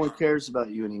 Wow. No one cares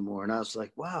about you anymore. And I was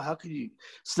like, wow, how could you? I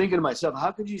was thinking to myself,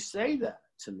 how could you say that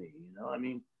to me? You know, I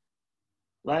mean,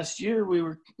 last year we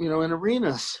were, you know, in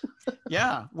arenas.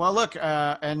 Yeah. Well, look,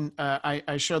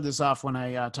 I showed this off when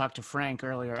I talked to Frank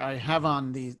earlier. I have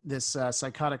on this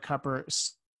Psychotic Upper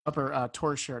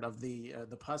tour shirt of the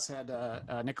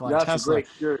Pusshead Nikola That's Tesla. a great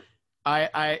shirt.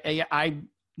 I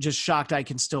just shocked I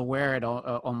can still wear it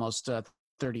almost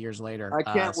 30 years later. I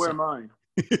can't wear mine.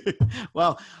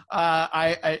 Well,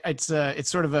 it's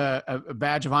sort of a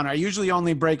badge of honor. I usually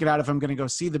only break it out if I'm going to go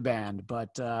see the band,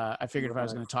 but I figured if I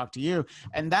was going to talk to you,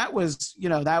 and that was, you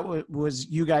know, was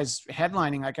you guys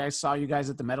headlining. Like I saw you guys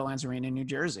at the Meadowlands Arena in New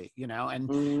Jersey, you know,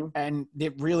 and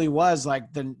it really was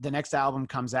like the next album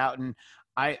comes out, and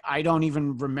I don't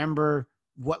even remember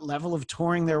what level of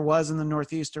touring there was in the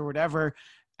Northeast or whatever.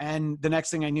 And the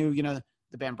next thing I knew, you know,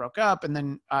 the band broke up, and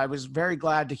then I was very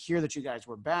glad to hear that you guys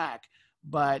were back.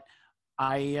 But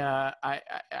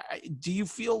do you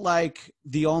feel like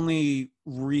the only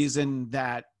reason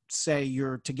that, say,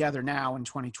 you're together now in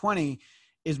 2020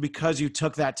 is because you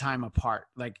took that time apart?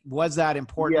 Like, was that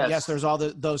important? Yes, there's all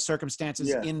those circumstances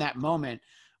in that moment,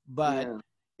 but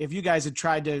if you guys had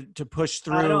tried to push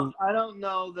through, I don't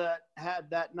know that had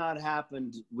that not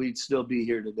happened, we'd still be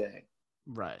here today.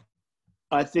 Right.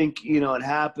 I think, you know, it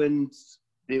happened.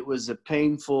 It was a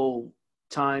painful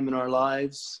time in our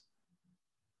lives.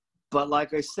 But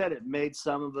like I said, it made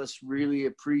some of us really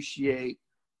appreciate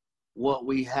what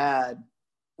we had,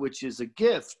 which is a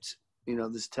gift, you know,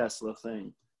 this Tesla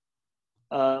thing.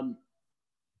 And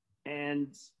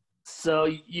so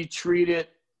you treat it,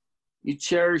 you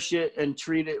cherish it and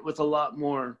treat it with a lot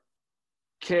more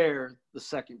care the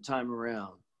second time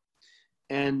around.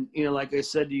 And, you know, like I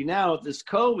said to you now, with this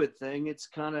COVID thing, it's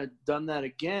kind of done that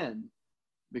again,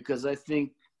 because I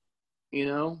think, you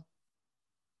know,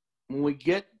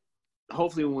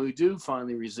 hopefully when we do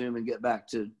finally resume and get back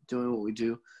to doing what we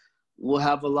do, we'll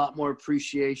have a lot more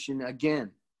appreciation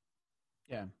again.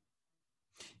 Yeah.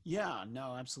 Yeah,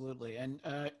 no, absolutely. And,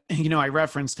 you know, I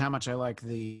referenced how much I like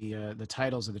the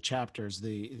titles of the chapters,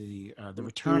 the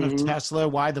Return of Tesla,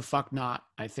 Why the Fuck Not,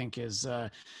 I think is,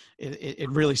 it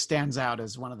really stands out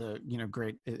as one of the, you know,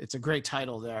 it's a great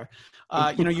title there.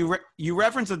 You know, you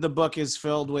reference that the book is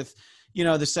filled with, you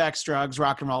know, the sex, drugs,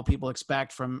 rock and roll people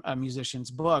expect from a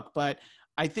musician's book. But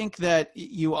I think that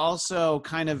you also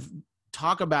kind of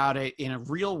talk about it in a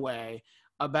real way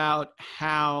about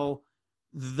how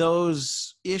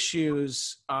those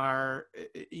issues are,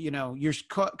 you know, you're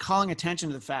calling attention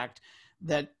to the fact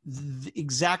that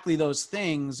exactly those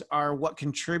things are what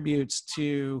contributes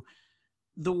to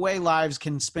the way lives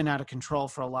can spin out of control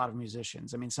for a lot of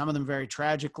musicians. I mean, some of them very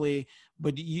tragically,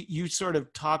 but you sort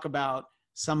of talk about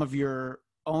some of your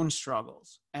own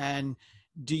struggles. And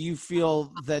do you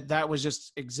feel that that was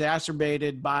just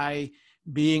exacerbated by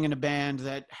being in a band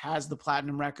that has the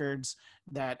platinum records,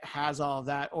 that has all of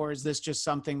that? Or is this just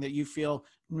something that you feel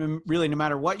really, no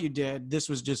matter what you did, this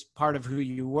was just part of who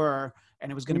you were and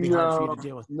it was going to be hard for you to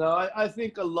deal with? No, I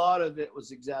think a lot of it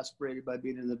was exacerbated by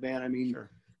being in the band. I mean,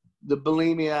 the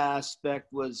bulimia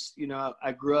aspect was, you know,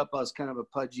 I grew up, I was kind of a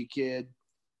pudgy kid,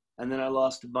 and then I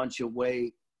lost a bunch of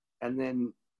weight. And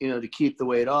then, you know, to keep the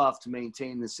weight off, to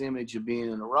maintain this image of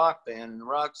being in a rock band and a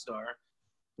rock star,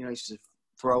 you know, I used to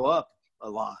throw up a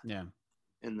lot in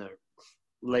the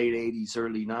late 80s,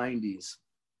 early 90s.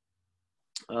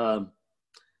 The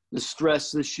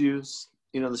stress issues,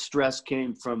 you know, the stress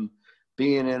came from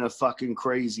being in a fucking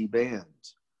crazy band.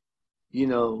 You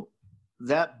know,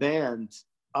 that band,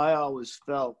 I always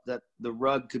felt that the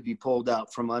rug could be pulled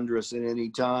out from under us at any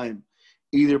time,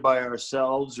 either by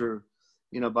ourselves or,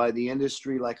 you know, by the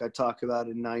industry, like I talk about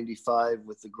in 95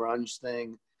 with the grunge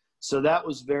thing. So that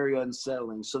was very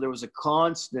unsettling. So there was a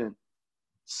constant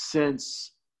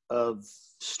sense of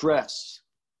stress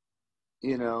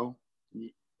you know,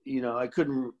 I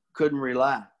couldn't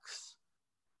relax.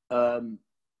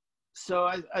 So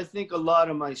I think a lot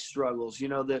of my struggles,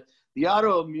 the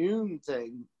autoimmune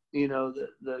thing,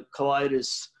 the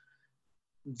colitis,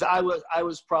 I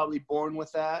was probably born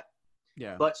with that.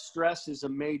 Yeah. But stress is a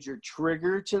major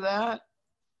trigger to that.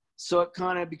 So it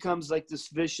kind of becomes like this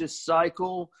vicious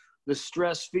cycle. The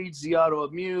stress feeds the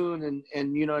autoimmune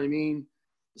and you know what I mean?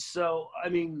 So, I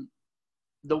mean,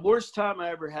 the worst time I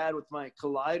ever had with my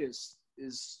colitis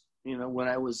is, when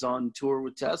I was on tour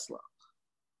with Tesla,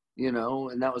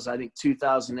 and that was, I think,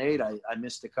 2008. I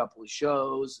missed a couple of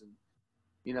shows and,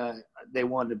 they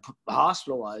wanted to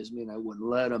hospitalize me and I wouldn't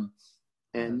let them.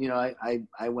 And,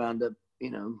 I wound up,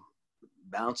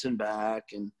 bouncing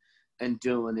back and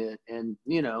doing it. And,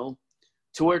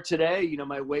 to where today,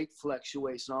 my weight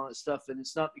fluctuates and all that stuff. And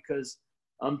it's not because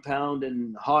I'm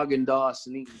pounding Haagen-Dazs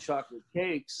and eating chocolate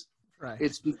cakes. Right.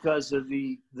 It's because of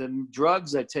the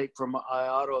drugs I take from my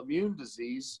autoimmune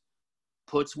disease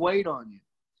puts weight on you.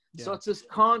 Yeah. So it's this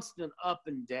constant up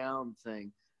and down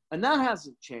thing. And that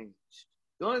hasn't changed.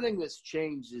 The only thing that's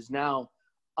changed is now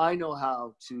I know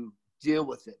how to deal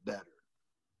with it better.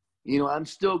 I'm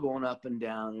still going up and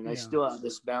down and I still have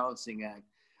this balancing act.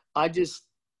 I just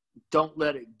don't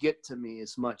let it get to me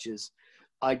as much as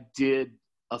I did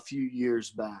a few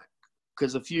years back.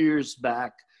 Because a few years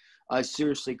back, I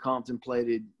seriously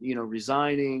contemplated,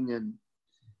 resigning and,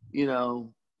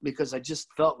 because I just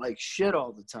felt like shit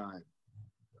all the time.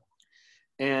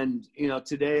 And,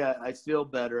 today I feel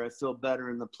better. I feel better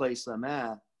in the place I'm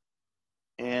at.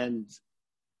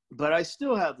 But I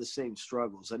still have the same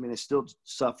struggles. I mean, I still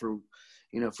suffer,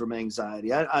 from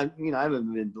anxiety. I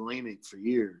haven't been bulimic for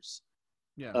years.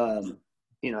 Yeah.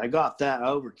 I got that, I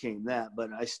overcame that,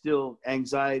 but I still,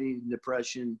 anxiety,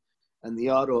 depression, and the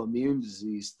autoimmune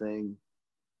disease thing,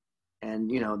 and,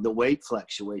 the weight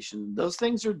fluctuation, those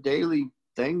things are daily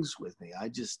things with me.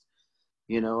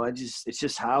 It's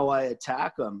just how I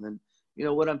attack them. And,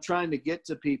 what I'm trying to get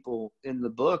to people in the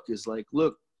book is like,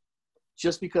 look,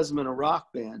 just because I'm in a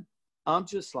rock band, I'm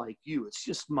just like you. It's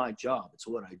just my job. It's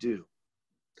what I do.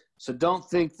 So don't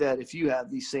think that if you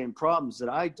have these same problems that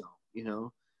I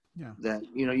don't, that,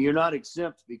 you're not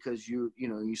exempt because you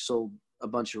sold a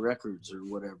bunch of records or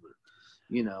whatever,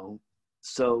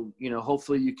 so,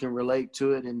 hopefully you can relate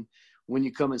to it. And when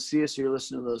you come and see us, you're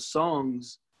listening to those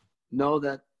songs, know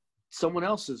that someone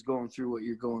else is going through what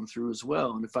you're going through as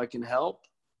well. And if I can help,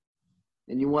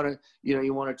 and you want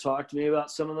to talk to me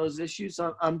about some of those issues,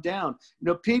 I'm down.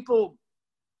 People,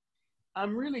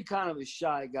 I'm really kind of a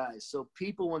shy guy. So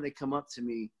people, when they come up to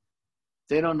me,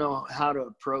 they don't know how to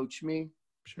approach me.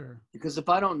 Sure. Because if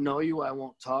I don't know you, I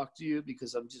won't talk to you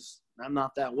because I'm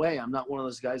not that way. I'm not one of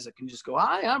those guys that can just go,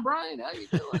 hi, I'm Brian. How you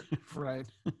doing? Right.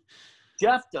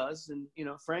 Jeff does. And,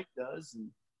 Frank does. And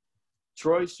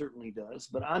Troy certainly does.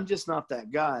 But I'm just not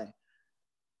that guy.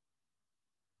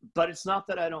 But it's not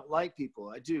that I don't like people.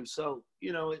 I do. So,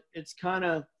 it's kind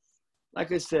of,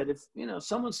 like I said, if,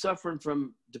 someone's suffering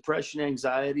from depression,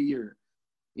 anxiety, or,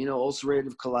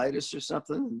 ulcerative colitis or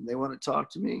something, and they want to talk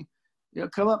to me,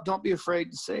 come up. Don't be afraid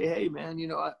to say, hey, man,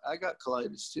 I got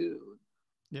colitis too.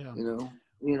 Yeah.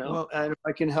 Well, and if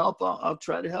I can help, I'll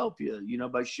try to help you,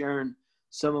 by sharing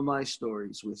some of my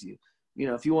stories with you.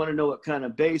 If you want to know what kind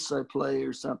of bass I play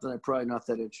or something, I'm probably not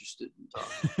that interested in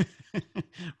talking.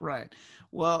 Right.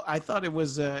 Well, I thought it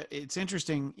was, it's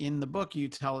interesting in the book, you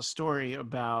tell a story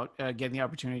about getting the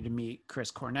opportunity to meet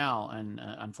Chris Cornell. And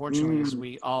unfortunately, as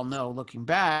we all know, looking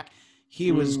back,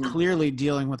 he was clearly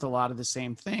dealing with a lot of the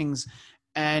same things.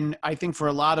 And I think for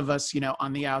a lot of us,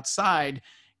 on the outside,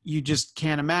 you just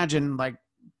can't imagine like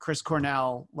Chris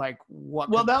Cornell, like what.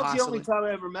 Well, that was the only time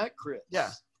I ever met Chris. Yeah.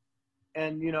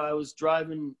 And, I was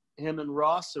driving him and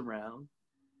Ross around,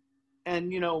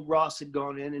 and, Ross had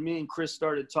gone in, and me and Chris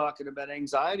started talking about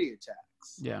anxiety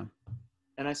attacks. Yeah.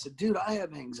 And I said, dude, I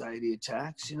have anxiety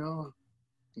attacks,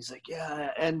 He's like, yeah.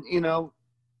 And,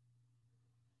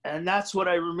 and that's what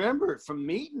I remember from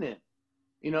meeting him.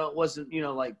 It wasn't,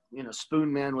 like,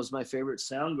 Spoon Man was my favorite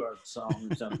Soundgarden song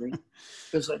or something.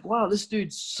 It was like, wow, this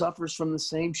dude suffers from the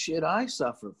same shit I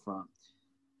suffer from.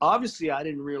 Obviously, I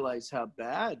didn't realize how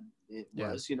bad it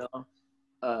was,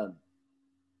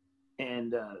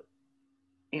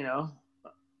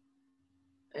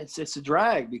 it's a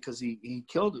drag because he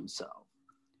killed himself,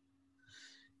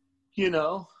 Yeah.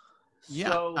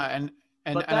 So, and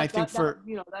I think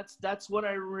that's what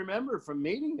I remember from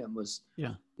meeting him was,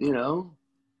 yeah.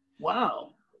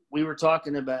 Wow. We were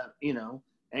talking about,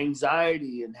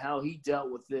 anxiety and how he dealt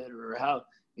with it, or how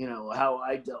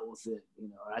I dealt with it.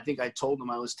 I think I told him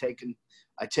I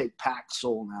take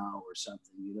Paxil now or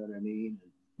something, you know what I mean?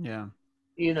 Yeah.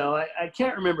 you know, I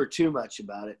can't remember too much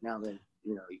about it now that,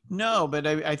 you know. No, but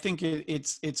I think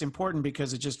it's important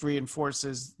because it just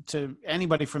reinforces to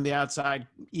anybody from the outside,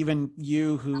 even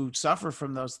you who suffer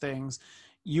from those things,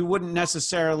 you wouldn't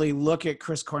necessarily look at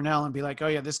Chris Cornell and be like, oh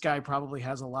yeah, this guy probably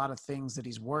has a lot of things that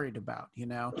he's worried about. You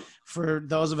know, for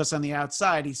those of us on the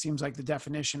outside, he seems like the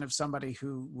definition of somebody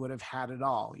who would have had it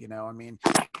all. You know, I mean,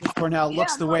 Chris Cornell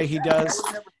looks the way he does. I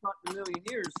would never thought in a million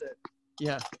years that,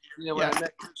 Yeah. you know, when I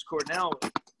met Chris Cornell,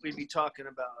 we'd be talking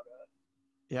about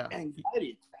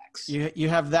anxiety attacks. You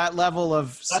have that level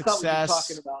of success. I thought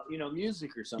we'd be talking about, you know,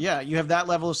 music or something. Yeah, you have that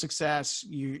level of success.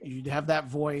 You have that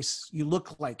voice. You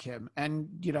look like him, and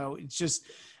you know it's just.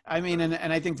 I mean,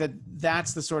 and I think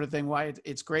that's the sort of thing why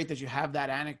it's great that you have that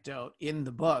anecdote in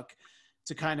the book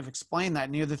to kind of explain that.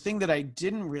 And you know, the thing that I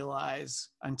didn't realize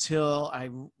until I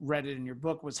read it in your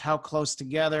book was how close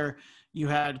together you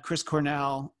had Chris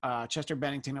Cornell, Chester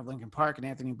Bennington of Linkin Park, and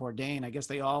Anthony Bourdain. I guess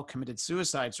they all committed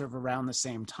suicide sort of around the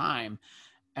same time.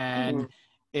 And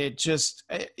it just,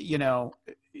 you know,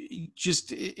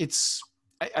 it's,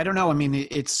 I don't know. I mean,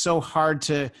 it's so hard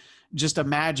to just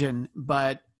imagine,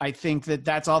 but I think that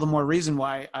that's all the more reason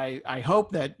why I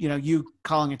hope that, you know, you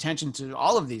calling attention to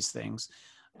all of these things,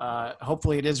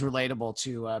 hopefully it is relatable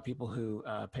to people who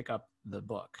pick up the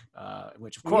book,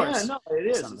 which of course. Yeah, no, it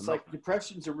is. It's like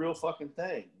depression's a real fucking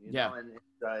thing, you know, and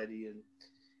anxiety,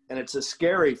 and it's a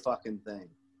scary fucking thing,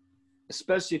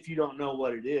 especially if you don't know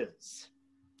what it is.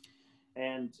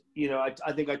 And, you know,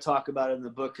 I think I talk about it in the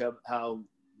book how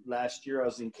last year I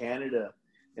was in Canada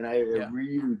and I had a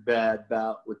really bad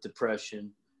bout with depression.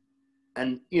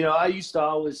 And, you know, I used to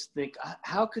always think,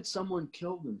 how could someone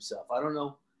kill themselves? I don't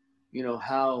know, you know,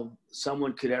 how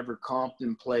someone could ever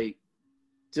contemplate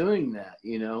doing that,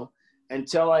 you know,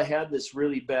 until I had this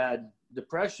really bad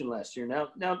depression last year.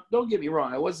 Now, don't get me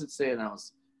wrong. I wasn't saying I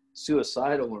was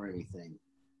suicidal or anything,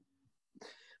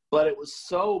 but it was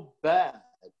so bad.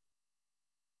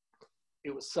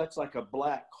 It was such like a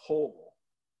black hole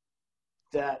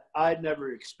that I'd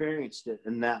never experienced it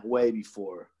in that way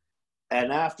before.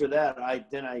 And after that, I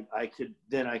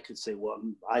could say, well,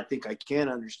 I think I can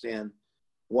understand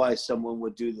why someone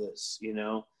would do this, you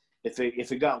know, if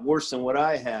it got worse than what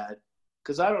I had,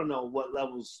 because I don't know what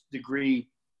degree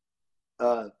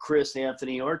Chris,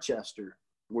 Anthony, or Chester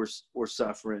were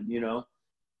suffering, you know.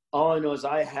 All I know is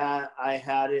I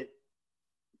had it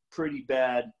pretty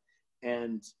bad,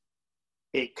 and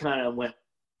it kind of went,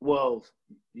 whoa,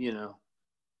 you know,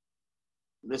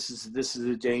 this is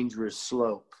a dangerous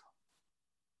slope.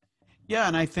 Yeah,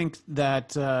 and I think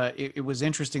that it was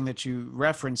interesting that you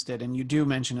referenced it, and you do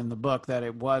mention in the book that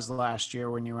it was last year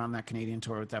when you were on that Canadian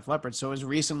tour with Def Leppard. So as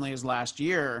recently as last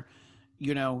year,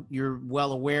 you know, you're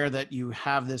well aware that you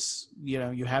have this, you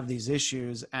know, you have these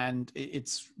issues, and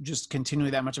it's just continually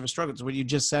that much of a struggle. It's what you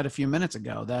just said a few minutes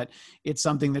ago, that it's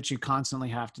something that you constantly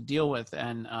have to deal with.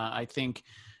 And I think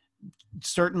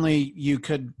certainly you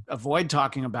could avoid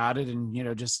talking about it and, you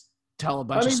know, just tell a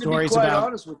bunch of stories about. To be quite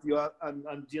honest with you,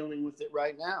 I'm dealing with it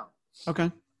right now.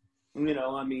 Okay. You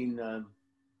know, I mean,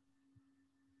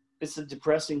 it's a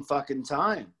depressing fucking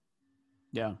time.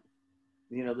 Yeah.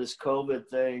 You know, this COVID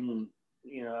thing,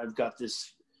 you know, I've got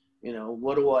this, you know,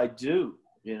 what do I do?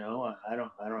 You know, I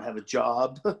don't have a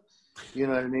job. You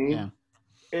know what I mean? Yeah.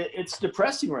 It's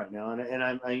depressing right now. And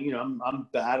I'm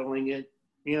battling it,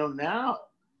 you know, now,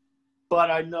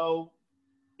 but I know,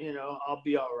 you know, I'll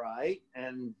be all right.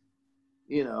 And,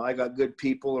 you know, I got good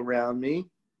people around me.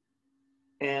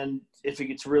 And if it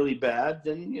gets really bad,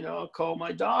 then, you know, I'll call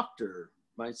my doctor,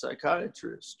 my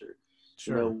psychiatrist, or,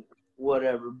 Sure. you know,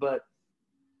 whatever. But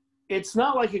it's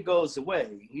not like it goes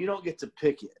away. You don't get to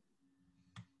pick it,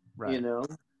 Right. you know?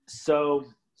 So,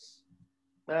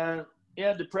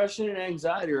 yeah, depression and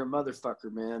anxiety are a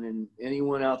motherfucker, man. And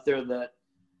anyone out there that,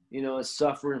 you know, is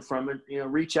suffering from it, you know,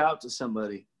 reach out to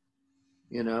somebody,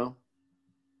 you know.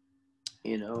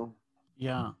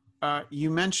 Yeah. You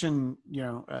mentioned, you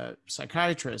know,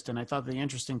 psychiatrist, and I thought the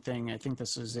interesting thing, I think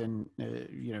this is in,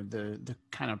 you know, the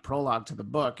kind of prologue to the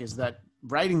book, is that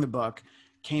writing the book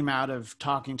came out of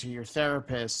talking to your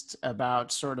therapist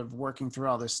about sort of working through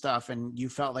all this stuff, and you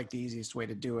felt like the easiest way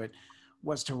to do it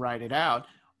was to write it out.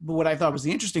 But what I thought was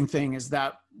the interesting thing is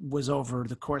that was over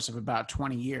the course of about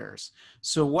 20 years.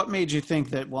 So what made you think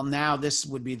that, well, now this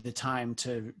would be the time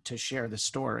to share the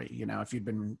story, you know, if you'd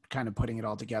been kind of putting it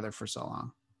all together for so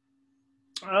long?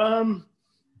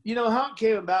 You know, how it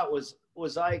came about was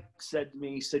Ike said to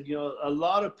me, he said, you know, a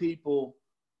lot of people,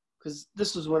 because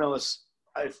this was when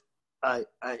I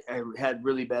had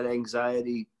really bad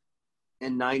anxiety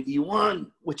in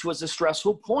 91, which was a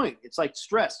stressful point. It's like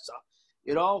stress.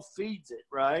 It all feeds it,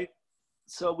 right?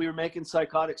 so we were making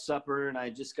psychotic supper, and I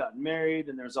had just gotten married,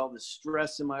 and there's all this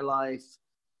stress in my life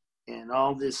and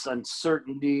all this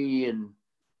uncertainty, and,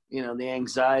 you know, the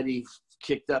anxiety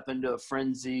kicked up into a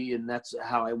frenzy. And that's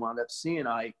how I wound up seeing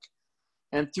Ike.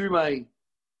 And through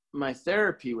my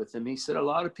therapy with him, he said a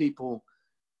lot of people,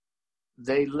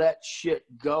 they let shit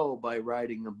go by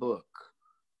writing a book,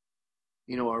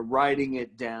 you know, or writing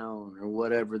it down, or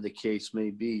whatever the case may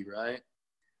be, right?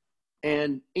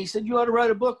 And he said, you ought to write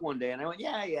a book one day. And I went,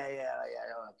 yeah, okay,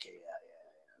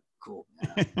 cool.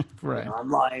 Yeah. Right. You know,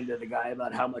 I'm lying to the guy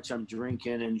about how much I'm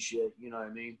drinking and shit, you know what I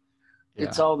mean? Yeah.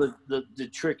 It's all the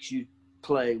tricks you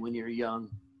play when you're young.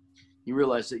 You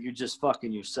realize that you're just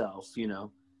fucking yourself, you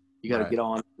know? You got to get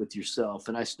on with yourself.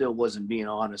 And I still wasn't being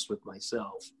honest with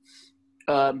myself.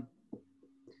 And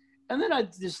then I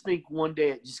just think one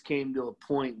day it just came to a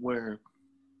point where,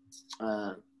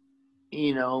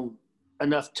 you know,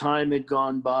 enough time had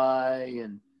gone by,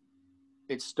 and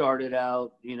it started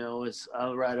out, you know, as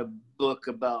I'll write a book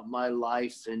about my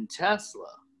life in Tesla,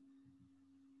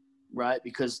 right?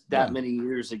 Because that many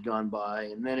years had gone by.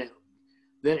 And then it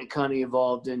kind of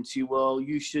evolved into, well,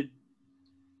 you should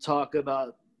talk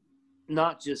about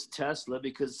not just Tesla,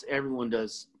 because everyone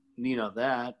does, you know,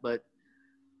 that, but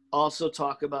also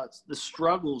talk about the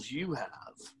struggles you have.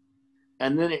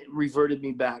 And then it reverted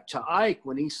me back to Ike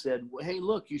when he said, well, hey,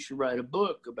 look, you should write a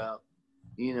book about,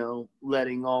 you know,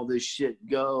 letting all this shit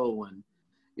go, and,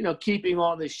 you know, keeping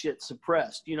all this shit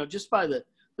suppressed, you know, just by the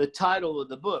title of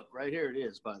the book. Right here it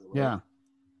is, by the way. Yeah.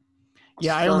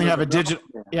 Yeah, I only have a digital.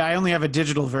 Yeah, I only have a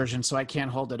digital version, so I can't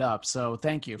hold it up. So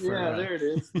thank you for. Yeah, there it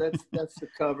is. That's the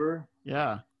cover.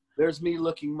 Yeah. There's me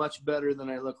looking much better than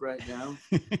I look right now.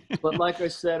 But like I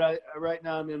said, I right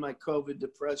now I'm in my COVID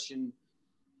depression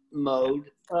mode.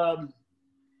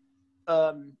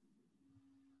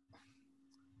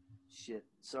 Shit.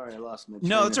 Sorry, I lost my.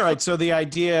 No, it's all right. So the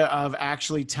idea of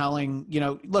actually telling, you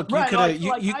know, look, you could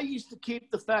have. I used to keep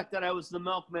the fact that I was the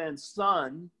milkman's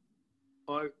son,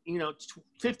 or, you know,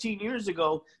 15 years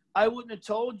ago, I wouldn't have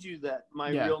told you that my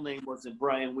real name wasn't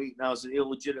Brian Wheat and I was an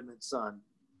illegitimate son.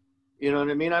 You know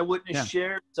what I mean? I wouldn't have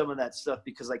shared some of that stuff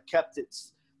because I kept it.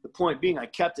 The point being, I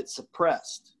kept it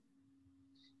suppressed.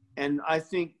 And I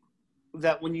think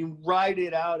that when you write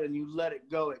it out and you let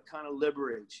it go, it kind of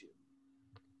liberates you.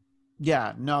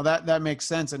 Yeah, no, that makes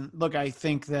sense. And look, I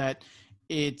think that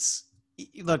it's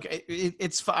look,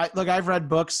 I've read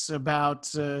books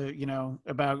about, you know,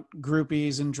 about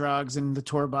groupies and drugs and the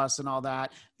tour bus and all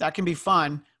that. That can be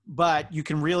fun, but you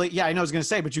can really, I know I was going to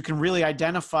say, but you can really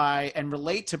identify and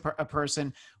relate to a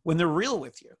person when they're real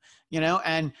with you, you know,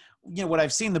 and, you know, what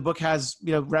I've seen, the book has,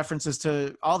 you know, references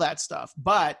to all that stuff,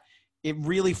 but it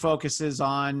really focuses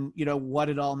on, you know, what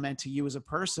it all meant to you as a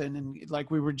person. And like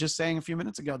we were just saying a few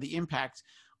minutes ago, the impact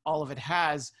all of it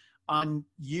has on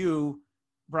you,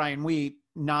 Brian Wheat,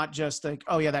 not just like,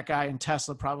 oh yeah, that guy in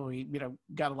Tesla probably, you know,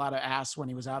 got a lot of ass when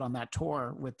he was out on that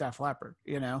tour with Def Leppard,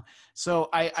 you know? So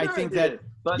I think that,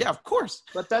 but, yeah, of course.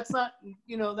 But that's not,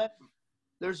 you know, that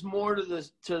there's more to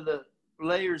the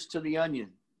layers to the onion.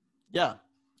 Yeah,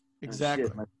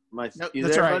 exactly. Oh, shit, no, you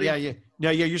that's there, all right. buddy?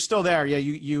 Yeah, you're still there. Yeah,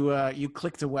 you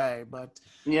clicked away, but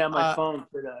yeah, my phone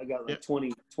said I got like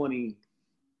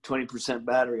 20%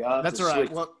 battery. That's all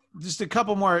right. Well, just a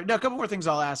couple more things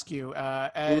I'll ask you.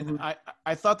 And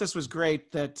I thought this was great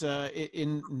that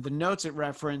in the notes it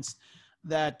referenced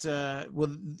that,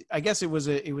 well, I guess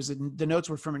the notes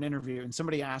were from an interview, and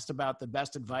somebody asked about the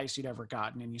best advice you'd ever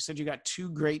gotten. And you said you got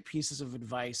 2 great pieces of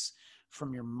advice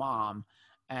from your mom.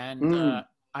 And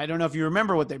I don't know if you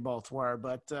remember what they both were,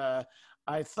 but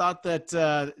I thought that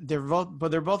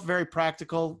they're both very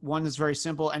practical. One is very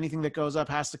simple. Anything that goes up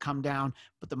has to come down.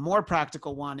 But the more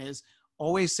practical one is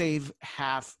always save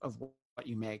half of what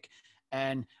you make.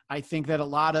 And I think that a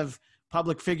lot of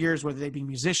public figures, whether they be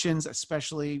musicians,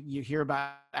 especially you hear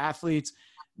about athletes,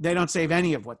 they don't save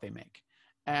any of what they make.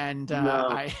 And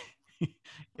no. You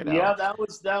know. Yeah, that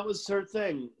was her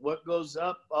thing. What goes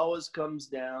up always comes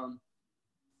down,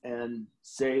 and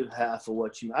save half of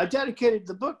what you. I dedicated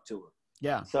the book to her.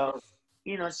 Yeah. So,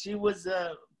 you know, she was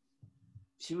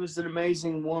an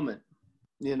amazing woman.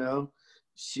 You know,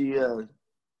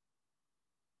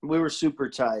 we were super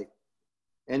tight,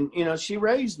 and, you know, she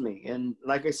raised me. And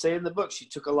like I say in the book, she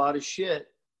took a lot of shit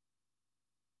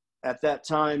at that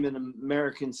time in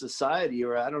American society,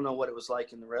 or I don't know what it was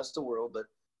like in the rest of the world, but,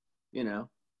 you know,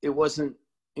 it wasn't,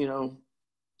 you know,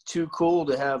 too cool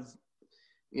to have,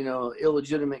 you know,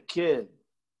 illegitimate kid.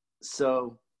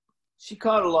 So she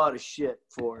caught a lot of shit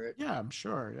for it. Yeah, I'm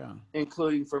sure. Yeah.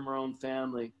 Including from her own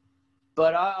family.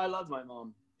 But I love my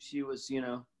mom. She was, you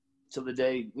know, till the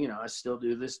day, you know, I still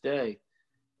do this day,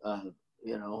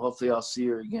 you know, hopefully I'll see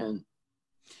her again,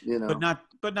 you know.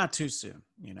 But not too soon,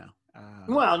 you know.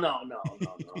 Well, no.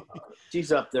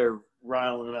 She's up there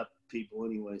riling up people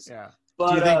anyways. Yeah.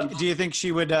 But do you think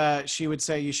she would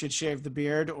say you should shave the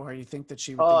beard, or you think that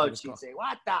she would think it was she'd cool? say,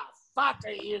 "What the fuck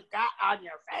are you got on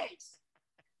your face?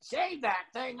 Shave that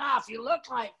thing off. You look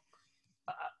like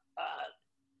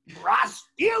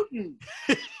Rasputin."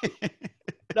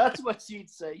 That's what she'd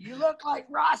say. "You look like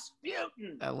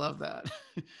Rasputin." I love that.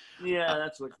 Yeah,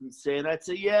 that's what she'd say. And I'd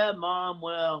say, "Yeah, Mom,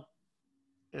 well."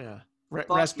 Yeah.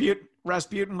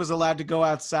 Rasputin was allowed to go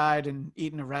outside and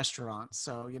eat in a restaurant.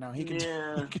 So, you know, he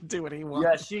could do what he wants.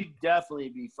 Yeah, she'd definitely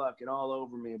be fucking all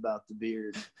over me about the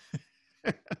beard.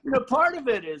 You know, part of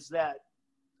it is that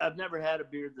I've never had a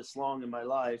beard this long in my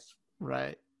life.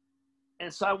 Right.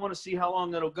 And so I want to see how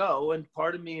long it'll go. And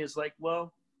part of me is like,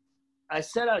 well, I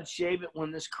said I'd shave it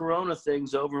when this Corona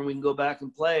thing's over and we can go back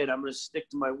and play it. I'm going to stick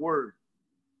to my word.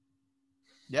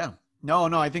 Yeah. No,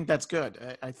 I think that's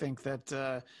good. I think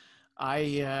that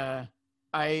and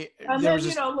then,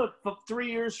 you know, look,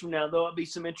 3 years from now, there'll be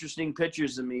some interesting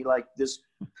pictures of me like this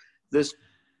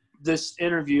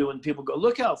interview, and people go,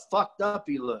 "Look how fucked up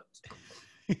he looked."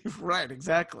 Right,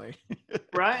 exactly.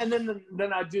 Right, and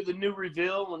then I do the new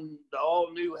reveal and the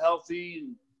all new, healthy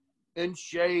and in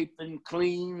shape and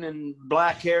clean and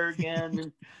black hair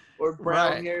again, or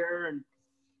brown hair, and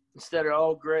instead of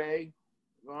all gray.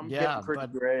 Well, I'm getting pretty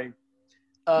gray.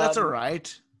 That's all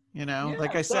right. You know,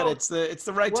 like I said, it's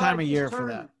the right time of year for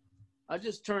that. I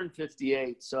just turned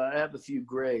 58, so I have a few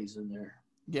grays in there.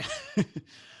 Yeah.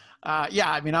 Yeah,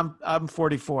 I mean, I'm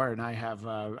 44 and I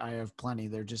have plenty.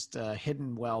 They're just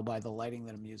hidden well by the lighting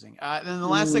that I'm using. And then the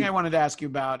last thing I wanted to ask you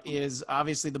about is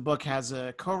obviously the book has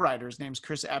a co-writer. His name's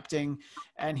Chris Epting,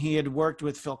 and he had worked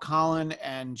with Phil Collin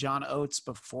and John Oates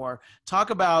before. Talk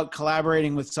about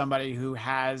collaborating with somebody who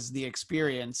has the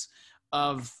experience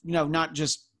of, you know, not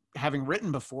just having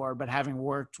written before, but having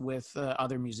worked with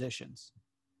other musicians.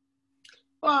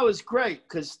 Well, it was great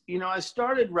because, you know, I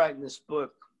started writing this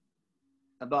book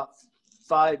about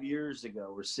 5 years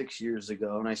ago or 6 years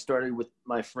ago. And I started with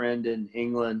my friend in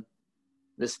England,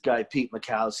 this guy, Pete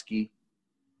Mikowski.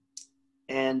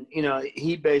 And, you know,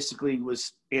 he basically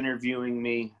was interviewing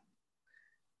me.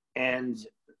 And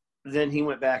then he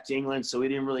went back to England, so we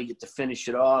didn't really get to finish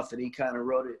it off. And he kind of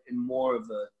wrote it in more of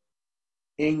a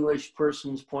English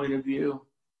person's point of view,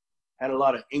 had a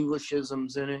lot of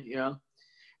Englishisms in it, you know.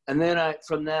 And then I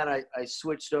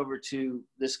switched over to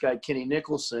this guy, Kenny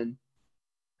Nicholson,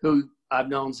 who I've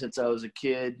known since I was a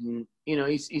kid. And, you know,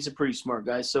 he's a pretty smart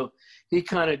guy. So he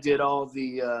kind of did all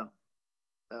the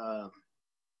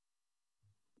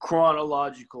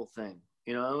chronological thing,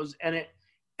 you know.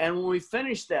 And when we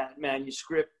finished that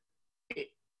manuscript,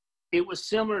 it was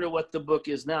similar to what the book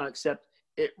is now, except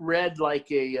it read like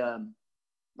an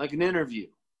interview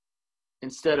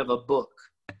instead of a book.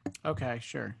 Okay,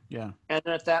 sure. Yeah. And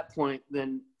at that point,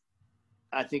 then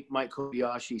I think Mike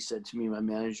Kobayashi said to me, my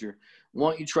manager, "Why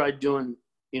don't you try doing,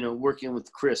 you know, working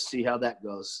with Chris, see how that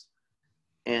goes."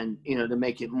 And, you know, to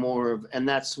make it more of, and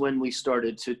that's when we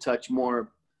started to touch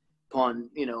more upon,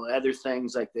 you know, other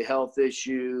things like the health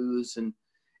issues and,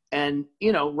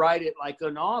 you know, write it like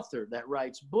an author that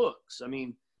writes books. I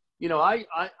mean, you know, I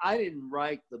didn't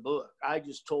write the book. I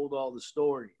just told all the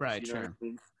stories. Right, you know sure. I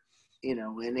mean? You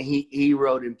know, and he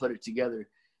wrote and put it together.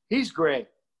 He's great.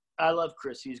 I love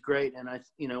Chris. He's great. And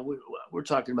you know, we're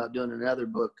talking about doing another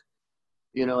book,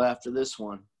 you know, after this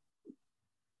one,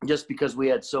 just because we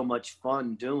had so much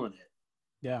fun doing it.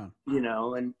 Yeah. You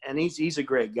know, and he's a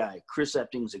great guy. Chris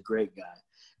Epting's a great guy,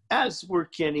 as were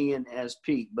Kenny and as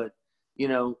Pete. But, you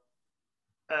know,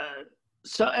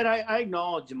 so, and I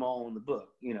acknowledge them all in the book,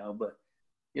 you know, but,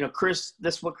 you know, Chris,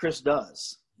 that's what Chris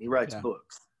does. He writes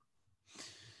books.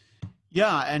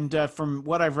 Yeah, and from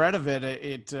what I've read of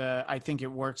it, I think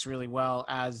it works really well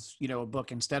as, you know, a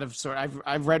book instead of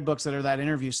I've read books that are that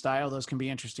interview style. Those can be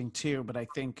interesting too, but I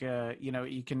think you know,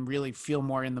 you can really feel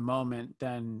more in the moment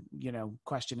than, you know,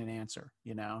 question and answer,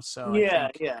 you know. So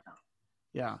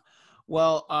yeah.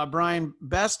 Well, Brian,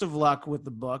 best of luck with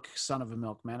the book, Son of a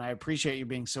Milkman. I appreciate you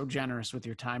being so generous with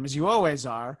your time, as you always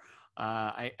are.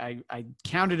 I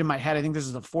counted in my head. I think this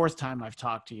is the fourth time I've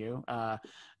talked to you. I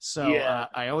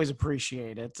always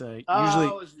appreciate it. Usually, I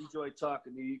always enjoy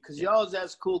talking to you because you always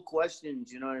ask cool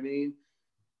questions. You know what I mean?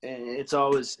 And it's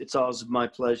always my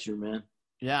pleasure, man.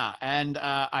 Yeah, and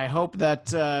I hope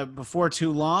that before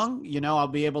too long, you know, I'll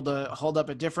be able to hold up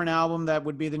a different album that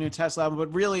would be the new Tesla album.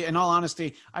 But really, in all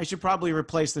honesty, I should probably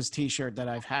replace this T-shirt that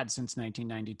I've had since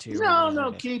 1992.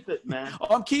 No, keep it, man.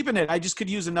 Oh, I'm keeping it. I just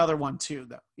could use another one too,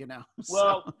 though. You know.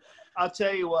 Well, I'll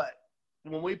tell you what.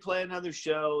 when we play another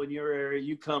show in your area,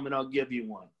 you come and I'll give you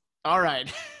one. All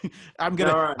right. I'm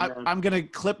gonna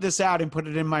clip this out and put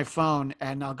it in my phone,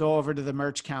 and I'll go over to the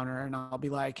merch counter and I'll be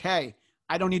like, hey,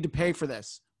 I don't need to pay for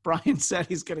this. Brian said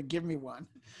he's gonna give me one.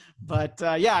 But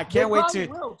yeah, I can't wait to.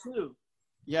 Will too.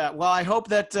 Yeah, well, I hope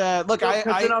that look,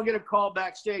 then I'll get a call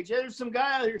backstage. Hey, there's some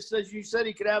guy out here says you said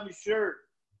he could have a shirt.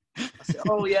 I said,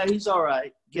 oh yeah, he's all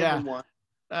right. Give him one.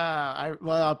 I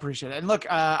appreciate it. And look,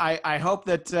 I hope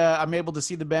that I'm able to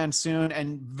see the band soon.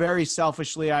 And very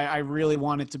selfishly, I really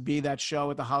want it to be that show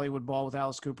at the Hollywood Bowl with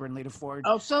Alice Cooper and Lita Ford.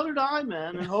 Oh, so did I,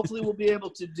 man. And hopefully we'll be able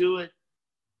to do it,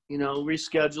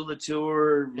 reschedule the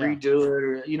tour, redo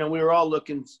it. Or, we were all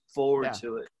looking forward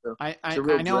to it. So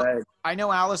I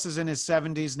know Alice is in his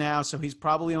 70s now, so he's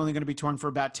probably only going to be touring for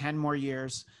about 10 more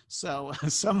years. So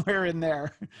somewhere in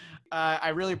there. I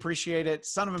really appreciate it.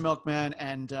 Son of a Milkman.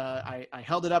 And I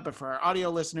held it up, but for our audio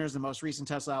listeners, the most recent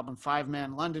Tesla album,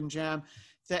 5-Man London Jam.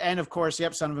 And of course,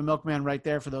 Son of a Milkman right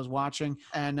there for those watching.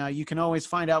 And you can always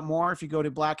find out more if you go to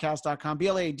Bladtcast.com,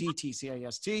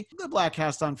 Bladtcast, the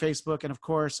Bladtcast on Facebook, and of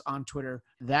course on Twitter.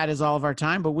 That is all of our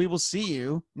time, but we will see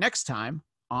you next time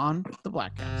on the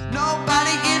Bladtcast.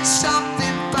 Nobody gets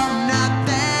something from nothing.